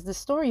 because the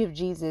story of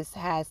Jesus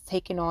has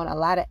taken on a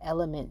lot of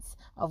elements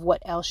of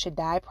what El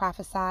Shaddai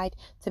prophesied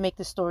to make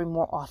the story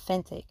more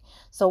authentic.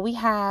 So we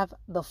have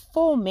the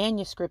full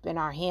manuscript in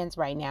our hands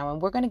right now,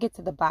 and we're going to get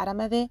to the bottom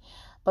of it.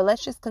 But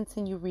let's just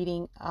continue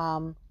reading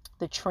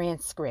the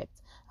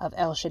transcript of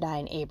El Shaddai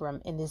and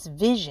Abram in this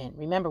vision.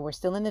 Remember, we're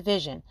still in the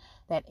vision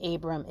that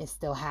Abram is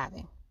still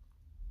having.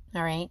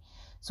 All right.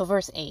 So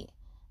verse 8,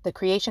 the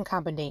creation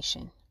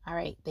combination. All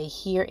right. They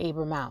hear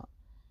Abram out.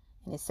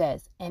 And it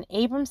says, and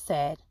Abram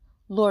said,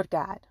 Lord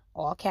God,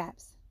 all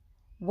caps,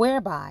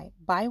 whereby,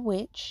 by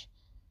which,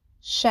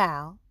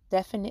 shall,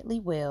 definitely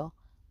will,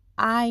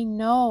 I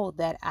know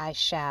that I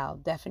shall,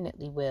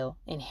 definitely will,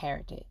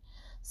 inherit it.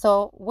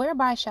 So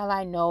whereby shall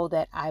I know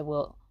that I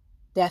will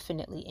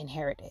definitely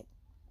inherit it?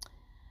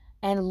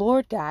 And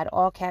Lord God,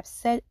 all caps,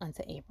 said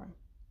unto Abram,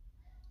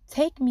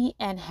 take me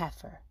an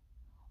heifer,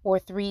 or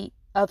 3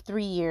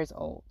 years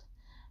old,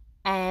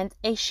 and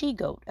a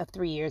she-goat of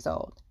 3 years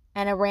old,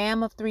 and a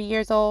ram of 3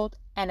 years old,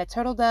 and a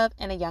turtle dove,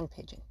 and a young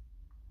pigeon.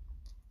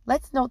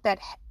 Let's note that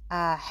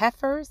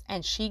heifers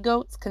and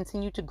she-goats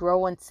continue to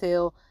grow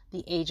until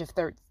the age of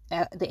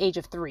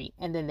 3,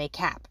 and then they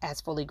cap as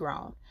fully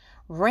grown.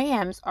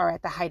 Rams are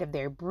at the height of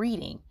their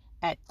breeding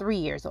at 3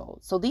 years old.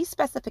 So these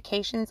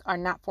specifications are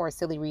not for a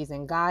silly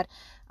reason. God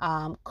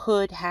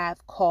could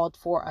have called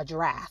for a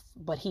giraffe,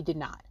 but he did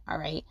not. All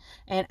right.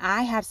 And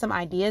I have some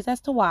ideas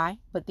as to why,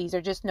 but these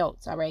are just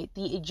notes. All right.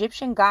 The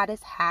Egyptian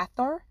goddess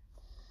Hathor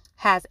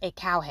has a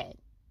cow head.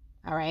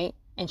 All right.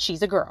 And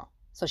she's a girl.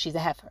 So she's a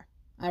heifer.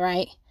 All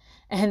right.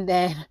 And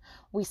then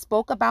we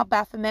spoke about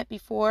Baphomet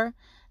before,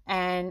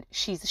 and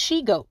she's a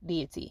she-goat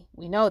deity.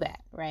 We know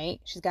that, right?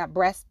 She's got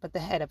breasts, but the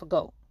head of a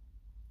goat.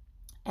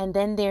 And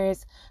then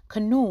there's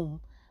Khnum,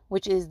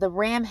 which is the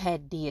ram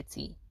head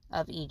deity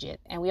of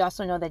Egypt. And we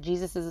also know that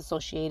Jesus is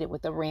associated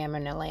with a ram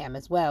and a lamb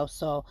as well.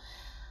 So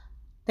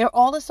they're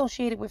all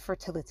associated with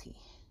fertility.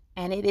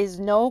 And it is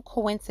no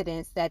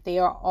coincidence that they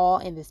are all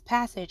in this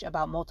passage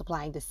about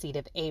multiplying the seed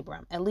of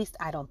Abram. At least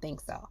I don't think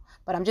so.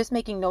 But I'm just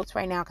making notes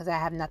right now because I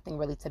have nothing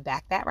really to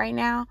back that right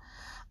now.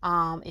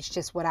 It's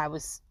just what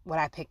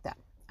I picked up.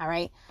 All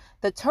right.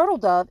 The turtle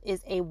dove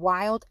is a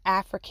wild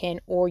African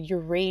or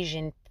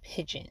Eurasian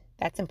pigeon.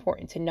 That's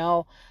important to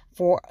know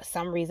for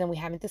some reason we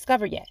haven't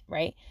discovered yet,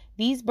 right?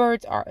 These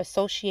birds are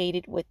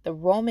associated with the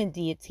Roman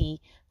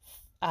deity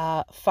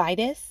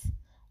Fides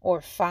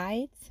or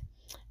Fides.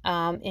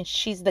 And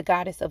she's the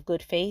goddess of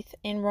good faith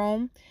in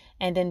Rome.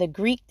 And then the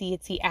Greek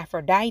deity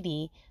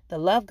Aphrodite, the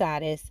love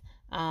goddess,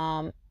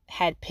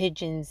 had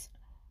pigeons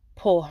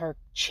pull her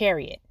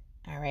chariot.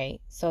 All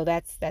right. So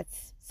that's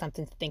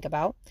something to think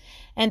about.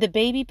 And the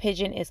baby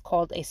pigeon is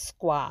called a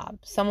squab.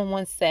 Someone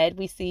once said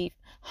we see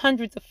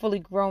hundreds of fully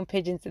grown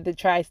pigeons in the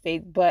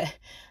tri-states, but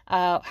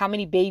how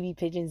many baby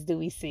pigeons do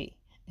we see?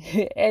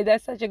 And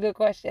that's such a good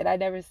question. I've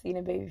never seen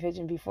a baby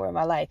pigeon before in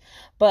my life,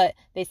 but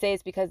they say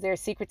it's because they're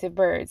secretive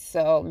birds.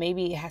 So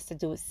maybe it has to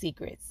do with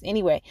secrets.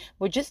 Anyway,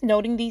 we're just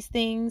noting these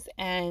things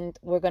and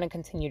we're going to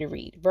continue to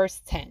read. Verse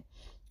 10.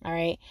 All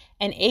right.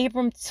 And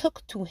Abram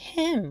took to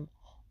him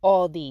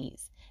all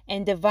these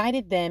and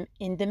divided them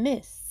in the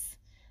midst.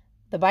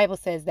 The Bible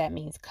says that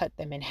means cut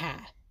them in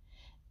half,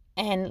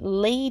 and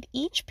laid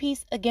each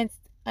piece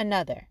against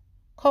another.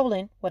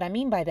 What I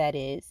mean by that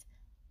is,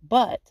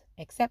 but,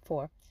 except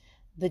for,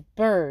 the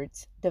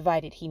birds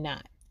divided he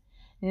not.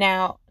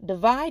 Now,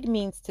 divide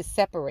means to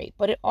separate,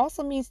 but it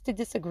also means to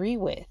disagree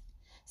with.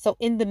 So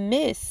in the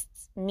midst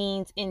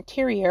means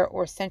interior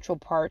or central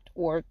part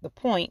or the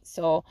point.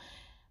 So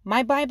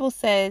my Bible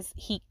says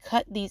he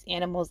cut these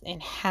animals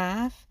in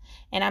half,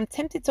 and I'm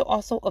tempted to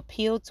also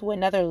appeal to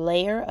another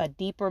layer, a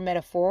deeper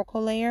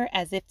metaphorical layer,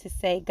 as if to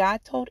say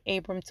God told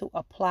Abram to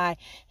apply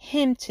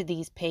him to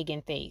these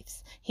pagan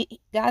faiths.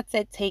 God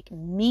said, take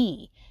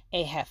me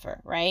a heifer,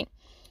 right?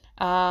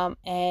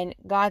 And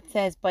God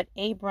says, but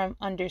Abram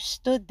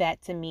understood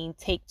that to mean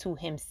take to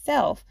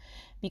himself,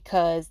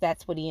 because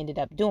that's what he ended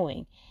up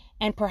doing,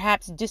 and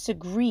perhaps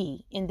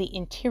disagree in the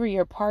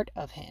interior part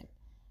of him,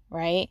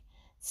 right?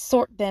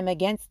 Sort them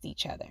against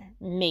each other,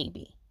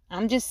 maybe.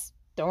 I'm just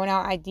throwing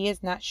out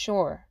ideas, not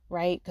sure,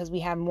 right? Because we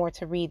have more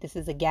to read. This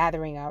is a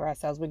gathering of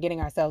ourselves. We're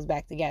getting ourselves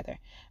back together.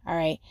 All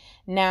right.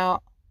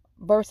 Now,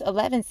 verse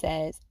 11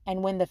 says,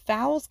 and when the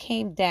fowls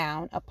came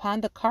down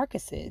upon the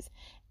carcasses,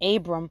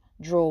 Abram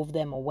drove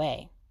them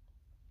away.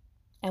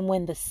 And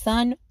when the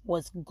sun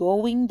was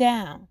going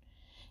down,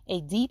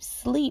 a deep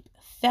sleep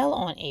fell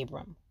on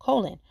Abram.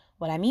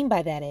 What I mean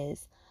by that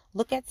is,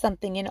 look at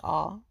something in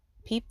awe.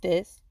 Peep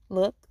this.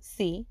 Look,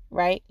 see,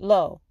 right?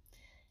 Lo,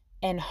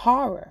 and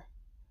horror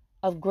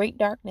of great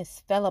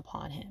darkness fell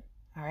upon him.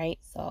 All right.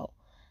 So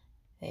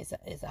there's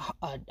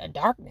a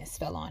darkness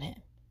fell on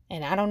him.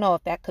 And I don't know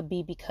if that could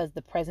be because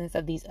the presence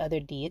of these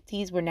other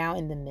deities were now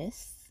in the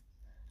midst.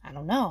 I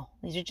don't know.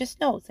 These are just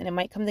notes and it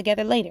might come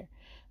together later,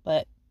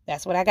 but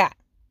that's what I got.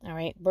 All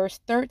right. Verse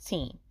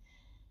 13.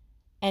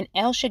 And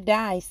El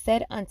Shaddai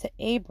said unto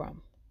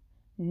Abram,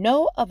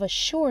 know of a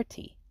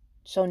surety,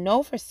 so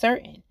know for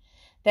certain,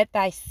 that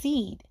thy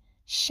seed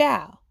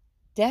shall,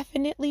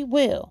 definitely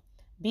will,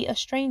 be a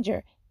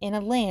stranger in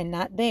a land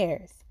not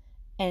theirs,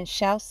 and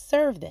shall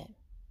serve them.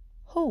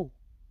 Who?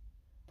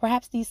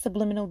 Perhaps these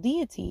subliminal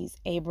deities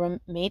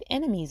Abram made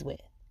enemies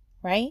with,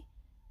 right?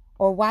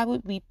 Or why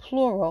would we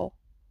plural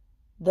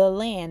the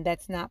land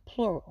that's not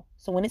plural?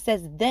 So when it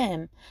says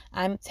them,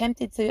 I'm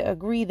tempted to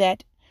agree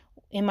that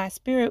in my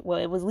spirit,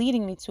 what it was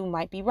leading me to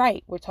might be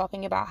right. We're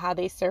talking about how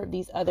they serve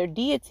these other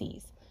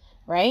deities,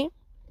 right?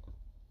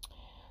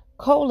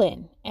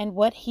 And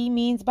what he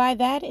means by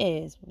that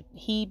is,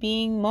 he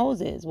being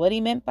Moses, what he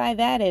meant by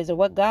that is, or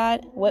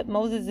what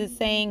Moses is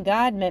saying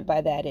God meant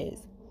by that is,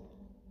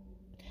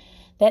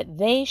 that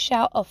they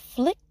shall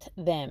afflict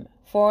them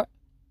for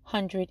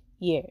 100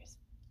 years.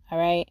 All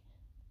right.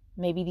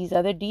 Maybe these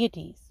other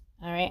deities.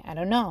 All right. I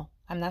don't know.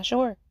 I'm not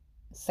sure.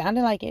 It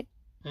sounded like it.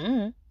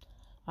 All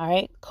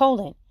right.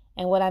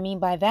 And what I mean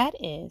by that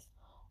is,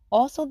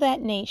 also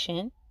that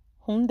nation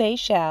whom they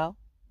shall,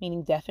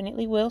 meaning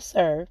definitely will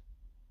serve,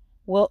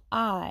 will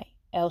I,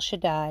 El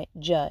Shaddai,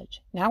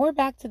 judge. Now we're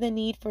back to the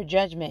need for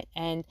judgment,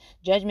 and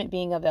judgment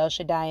being of El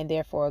Shaddai and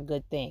therefore a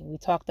good thing. We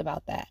talked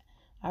about that.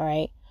 All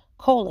right.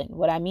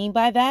 What I mean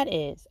by that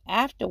is,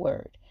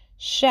 afterward,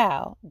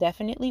 shall,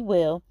 definitely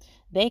will,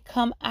 they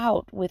come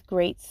out with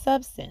great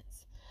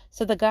substance.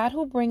 So the God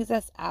who brings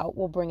us out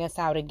will bring us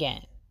out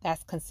again.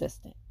 That's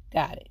consistent.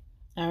 Got it.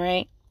 All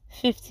right.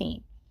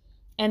 15.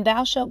 And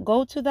thou shalt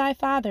go to thy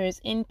fathers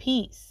in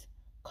peace.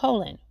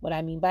 What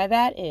I mean by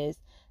that is,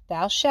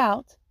 thou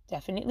shalt,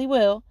 definitely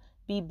will,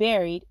 be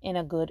buried in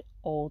a good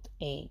old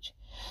age.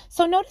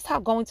 So notice how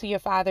going to your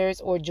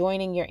fathers or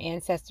joining your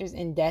ancestors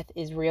in death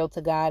is real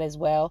to God as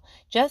well,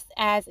 just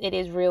as it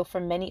is real for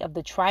many of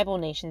the tribal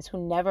nations who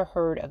never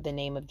heard of the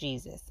name of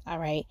Jesus. All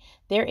right.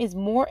 There is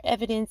more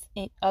evidence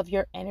of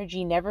your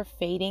energy never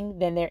fading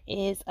than there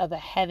is of a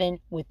heaven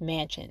with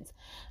mansions.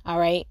 All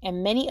right.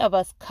 And many of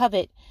us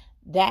covet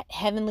that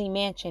heavenly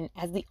mansion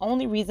as the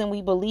only reason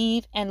we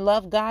believe and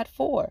love God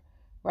for,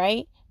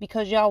 right?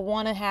 Because y'all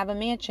want to have a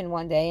mansion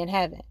one day in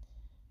heaven.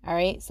 All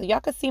right. So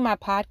y'all could see my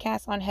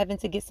podcast on heaven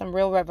to get some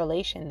real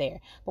revelation there.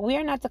 But we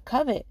are not to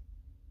covet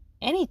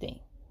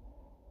anything,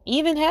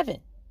 even heaven.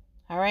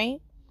 All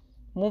right.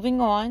 Moving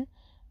on.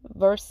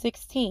 Verse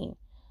 16.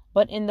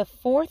 But in the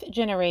fourth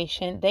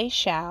generation they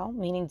shall,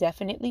 meaning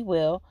definitely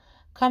will,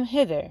 come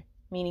hither,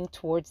 meaning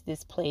towards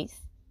this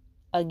place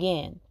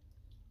again.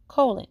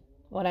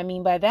 What I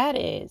mean by that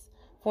is,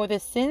 for the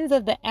sins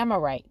of the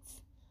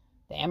Amorites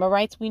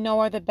we know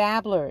are the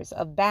babblers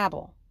of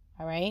Babel.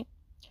 All right.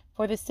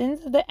 For the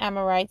sins of the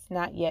Amorites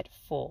not yet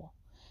full,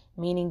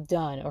 meaning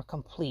done or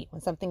complete.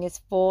 When something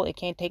is full, it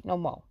can't take no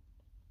more.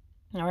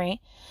 All right.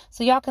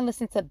 So y'all can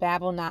listen to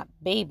Babel, not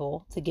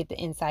Babel, to get the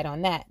insight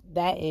on that.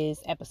 That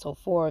is episode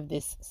 4 of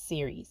this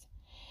series.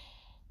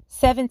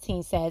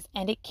 17 says,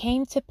 and it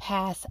came to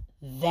pass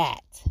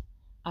that.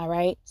 All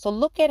right. So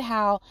look at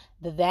how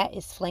the that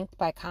is flanked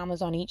by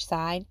commas on each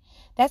side.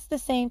 That's the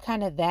same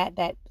kind of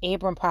that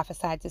Abram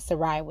prophesied to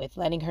Sarai with,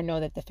 letting her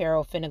know that the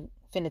Pharaoh finna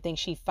think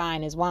she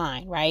fine as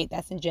wine, right?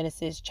 That's in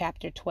Genesis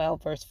chapter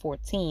 12, verse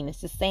 14.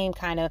 It's the same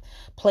kind of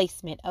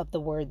placement of the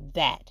word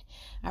that.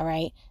 All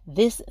right.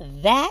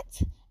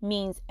 That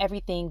means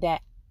everything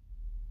that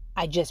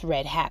I just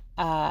read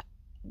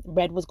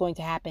was going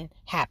to happen.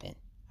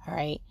 All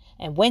right.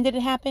 And when did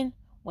it happen?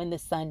 When the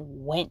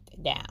sun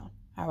went down.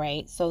 All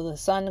right. So the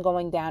sun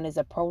going down is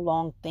a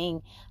prolonged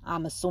thing.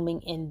 I'm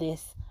assuming in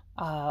this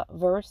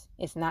verse,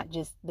 it's not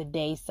just the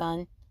day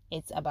sun.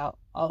 It's about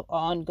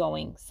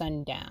ongoing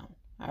sundown.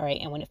 All right.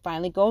 And when it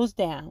finally goes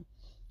down,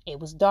 it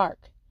was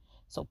dark.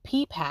 So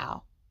peep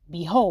how,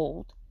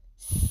 behold,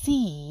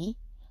 see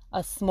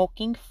a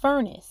smoking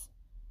furnace,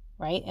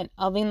 right? An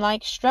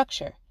oven-like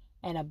structure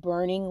and a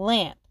burning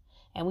lamp.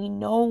 And we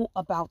know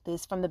about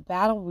this from the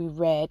battle we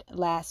read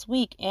last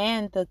week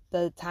and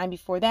the time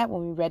before that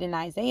when we read in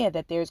Isaiah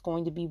that there's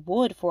going to be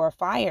wood for a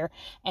fire,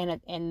 and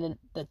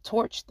the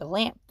torch, the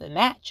lamp, the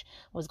match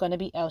was going to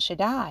be El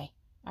Shaddai.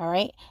 All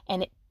right.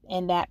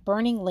 And that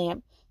burning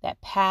lamp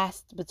that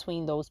passed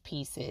between those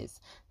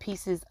pieces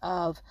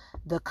of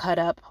the cut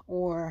up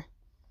or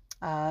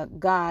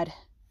gods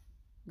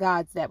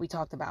that we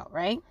talked about,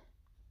 right?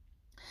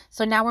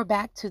 So now we're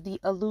back to the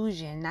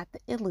illusion, not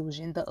the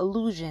illusion, the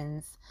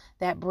illusions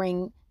that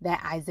bring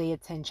that Isaiah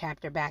 10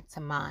 chapter back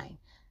to mind.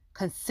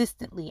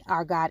 Consistently,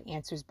 our God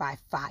answers by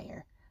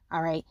fire.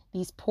 All right.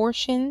 These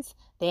portions,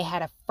 they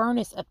had a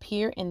furnace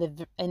appear in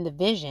the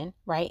vision,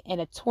 right? And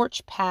a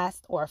torch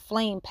passed or a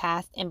flame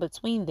passed in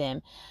between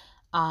them,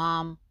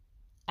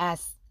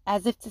 as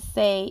if to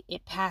say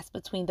it passed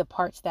between the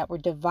parts that were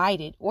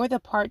divided, or the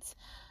parts,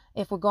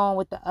 if we're going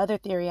with the other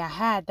theory I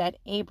had, that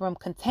Abram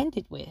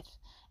contended with.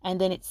 And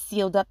then it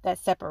sealed up that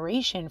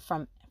separation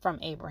from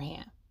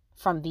Abraham,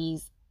 from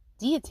these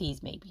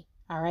deities maybe.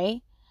 All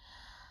right.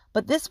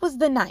 But this was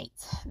the night.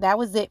 That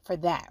was it for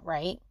that,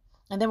 right?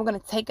 And then we're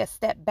going to take a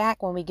step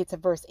back when we get to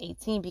verse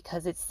 18,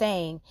 because it's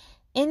saying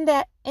in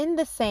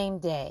the same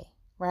day,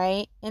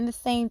 right? In the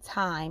same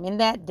time, in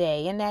that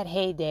day, in that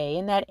heyday,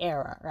 in that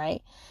era,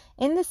 right?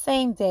 In the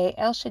same day,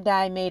 El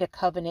Shaddai made a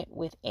covenant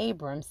with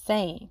Abram,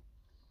 saying,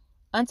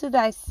 unto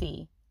thy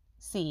seed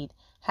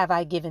have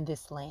I given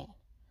this land,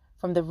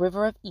 from the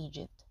river of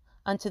Egypt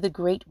unto the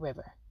great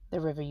river,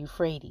 the river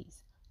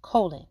Euphrates,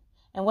 colon.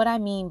 And what I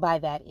mean by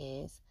that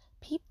is,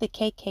 peep the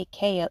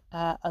KKK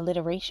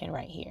alliteration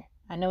right here.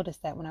 I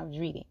noticed that when I was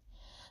reading.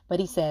 But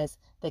he says,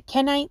 the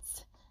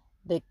Kenites,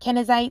 the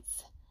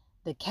Kenizzites,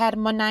 the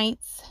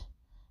Cadmonites,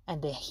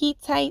 and the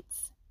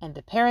Hittites, and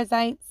the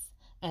Perizzites,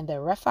 and the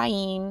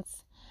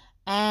Rephaims,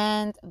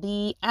 and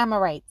the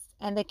Amorites,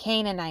 and the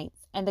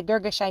Canaanites, and the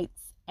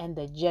Girgashites, and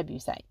the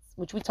Jebusites,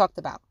 which we talked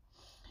about.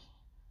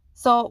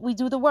 So we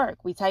do the work.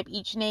 We type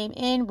each name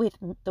in with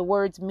the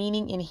word's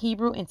meaning in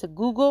Hebrew into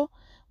Google.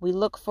 We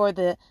look for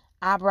the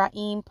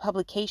Abraham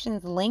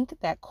Publications link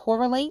that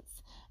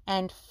correlates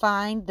and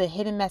find the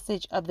hidden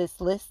message of this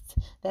list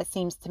that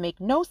seems to make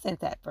no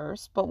sense at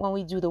first. But when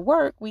we do the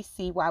work, we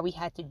see why we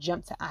had to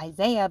jump to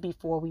Isaiah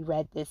before we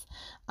read this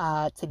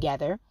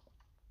together.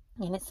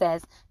 And it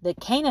says the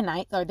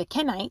Canaanites or the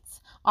Kenites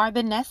are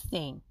the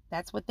nesting.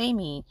 That's what they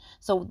mean.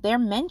 So they're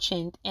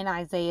mentioned in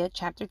Isaiah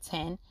chapter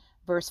 10,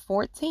 verse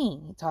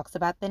 14. He talks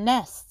about the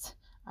nest.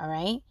 All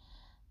right.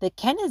 The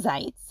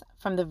Kenizzites,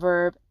 from the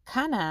verb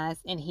kanaz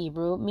in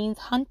Hebrew, means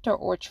hunter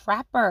or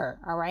trapper.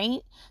 All right.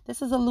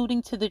 This is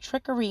alluding to the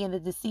trickery and the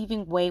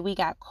deceiving way we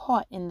got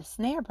caught in the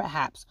snare,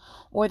 perhaps,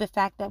 or the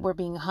fact that we're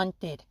being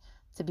hunted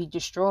to be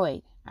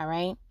destroyed. All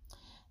right.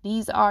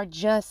 These are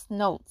just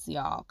notes,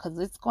 y'all, because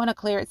it's going to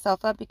clear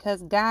itself up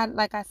because God,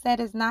 like I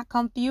said, is not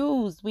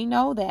confused. We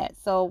know that.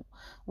 So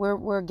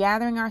we're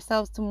gathering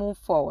ourselves to move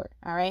forward.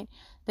 All right.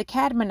 The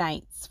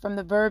Cadmonites, from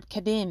the verb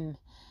kadim,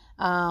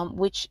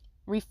 which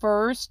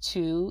refers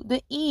to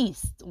the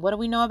east. What do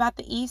we know about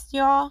the east,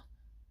 y'all?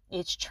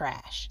 It's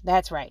trash.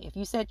 That's right. If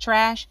you said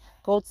trash,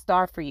 gold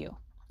star for you.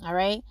 All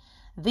right.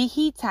 The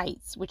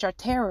Hittites, which are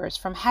terrors,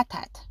 from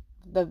hatat.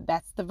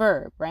 That's the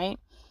verb, right?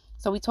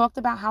 So we talked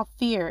about how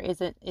fear is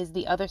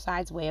the other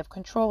side's way of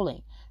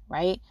controlling,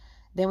 right?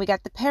 Then we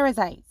got the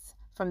Perizzites,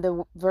 from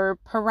the verb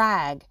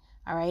parag,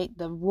 all right?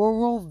 The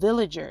rural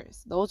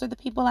villagers. Those are the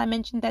people I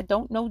mentioned that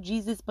don't know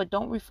Jesus but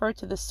don't refer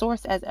to the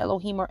source as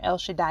Elohim or El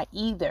Shaddai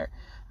either,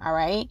 all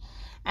right?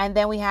 And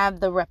then we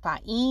have the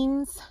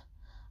Rephaims,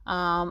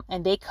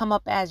 and they come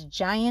up as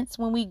giants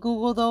when we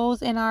Google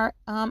those in our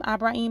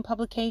Abraham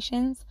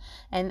publications,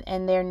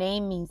 and their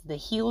name means the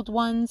healed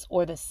ones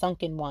or the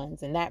sunken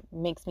ones, and that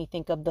makes me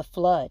think of the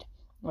flood,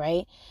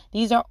 right?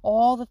 These are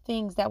all the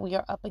things that we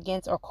are up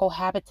against or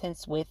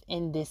cohabitants with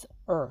in this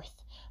earth.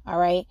 All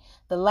right.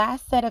 The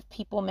last set of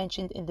people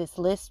mentioned in this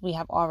list we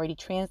have already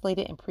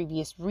translated in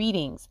previous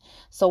readings.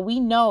 So we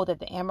know that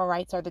the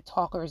Amorites are the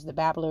talkers, the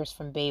babblers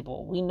from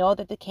Babel. We know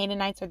that the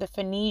Canaanites are the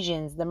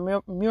Phoenicians,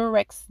 the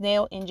Murex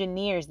snail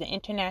engineers, the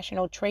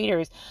international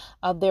traders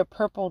of their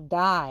purple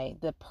dye,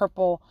 the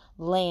purple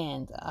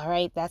land. All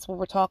right. That's what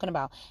we're talking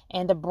about.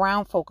 And the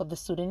brown folk of the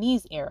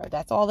Sudanese era.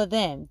 That's all of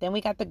them. Then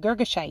we got the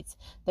Girgashites,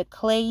 the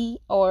clay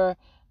or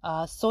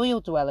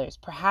soil dwellers,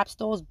 perhaps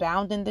those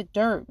bound in the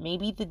dirt,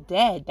 maybe the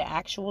dead, the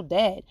actual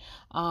dead.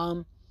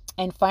 And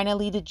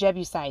finally, the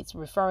Jebusites,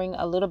 referring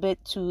a little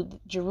bit to the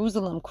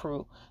Jerusalem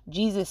crew,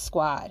 Jesus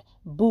squad,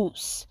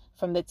 Bus,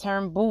 from the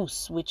term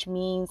Bus, which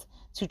means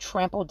to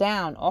trample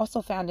down,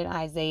 also found in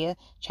Isaiah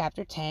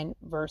chapter 10,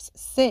 verse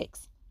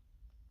 6.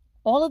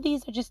 All of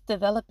these are just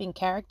developing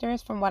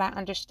characters from what I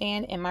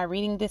understand in my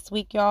reading this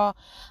week, y'all.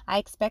 I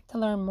expect to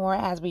learn more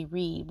as we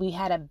read. We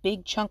had a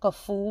big chunk of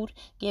food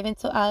given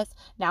to us.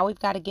 Now we've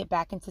got to get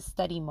back into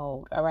study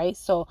mode, all right?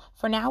 So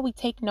for now, we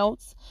take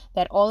notes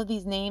that all of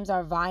these names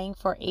are vying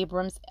for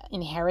Abram's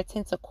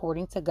inheritance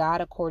according to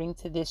God, according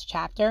to this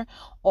chapter.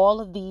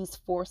 All of these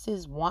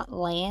forces want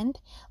land.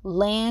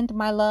 Land,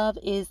 my love,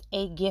 is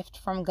a gift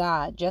from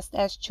God, just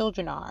as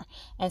children are.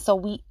 And so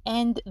we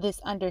end this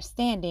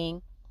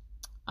understanding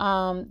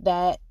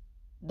that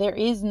there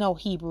is no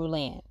Hebrew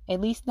land,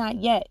 at least not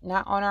yet,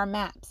 not on our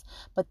maps,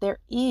 but there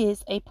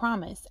is a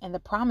promise, and the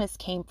promise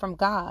came from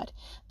God.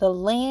 The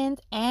land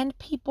and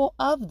people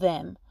of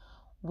them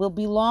will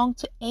belong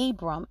to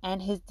Abram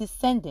and his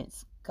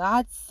descendants.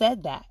 God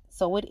said that,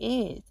 so it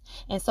is.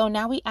 And so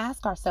now we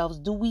ask ourselves,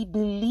 do we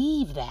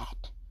believe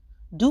that?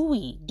 Do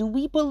we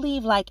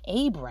believe like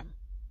Abram?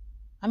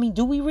 I mean,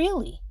 do we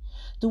really?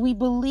 Do we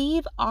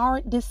believe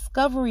our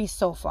discovery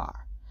so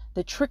far?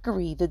 The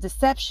trickery, the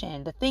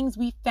deception, the things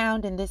we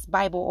found in this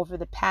Bible over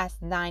the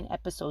past 9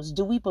 episodes.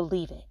 Do we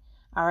believe it?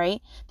 All right.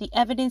 The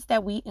evidence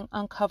that we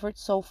uncovered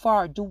so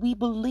far. Do we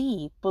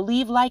believe?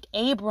 Believe like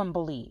Abram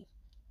believed.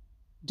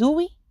 Do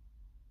we?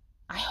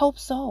 I hope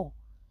so.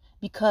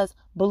 Because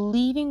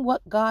believing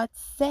what God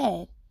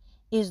said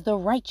is the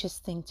righteous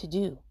thing to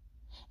do.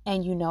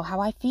 And you know how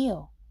I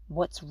feel.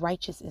 What's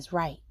righteous is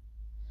right.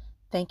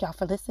 Thank y'all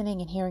for listening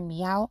and hearing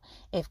me out.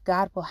 If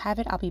God will have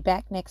it, I'll be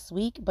back next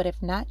week. But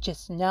if not,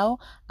 just know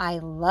I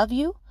love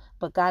you,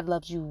 but God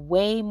loves you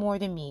way more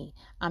than me.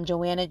 I'm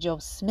Joanna Jo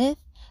Smith,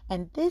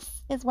 and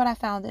this is what I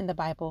found in the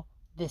Bible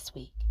this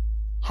week.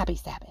 Happy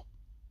Sabbath.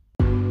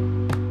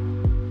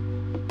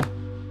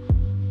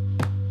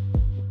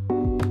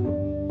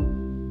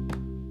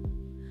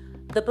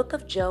 The Book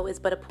of Joe is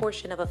but a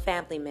portion of a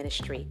family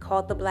ministry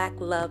called the Black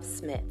Love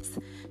Smiths.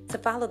 To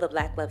follow the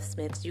Black Love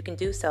Smiths, you can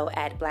do so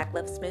at Black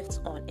Love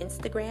Smiths on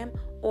Instagram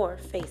or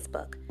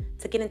Facebook.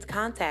 To get into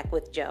contact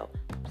with Joe,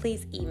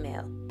 please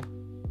email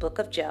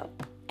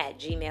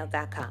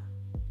bookofjoe@gmail.com.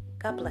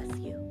 God bless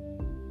you.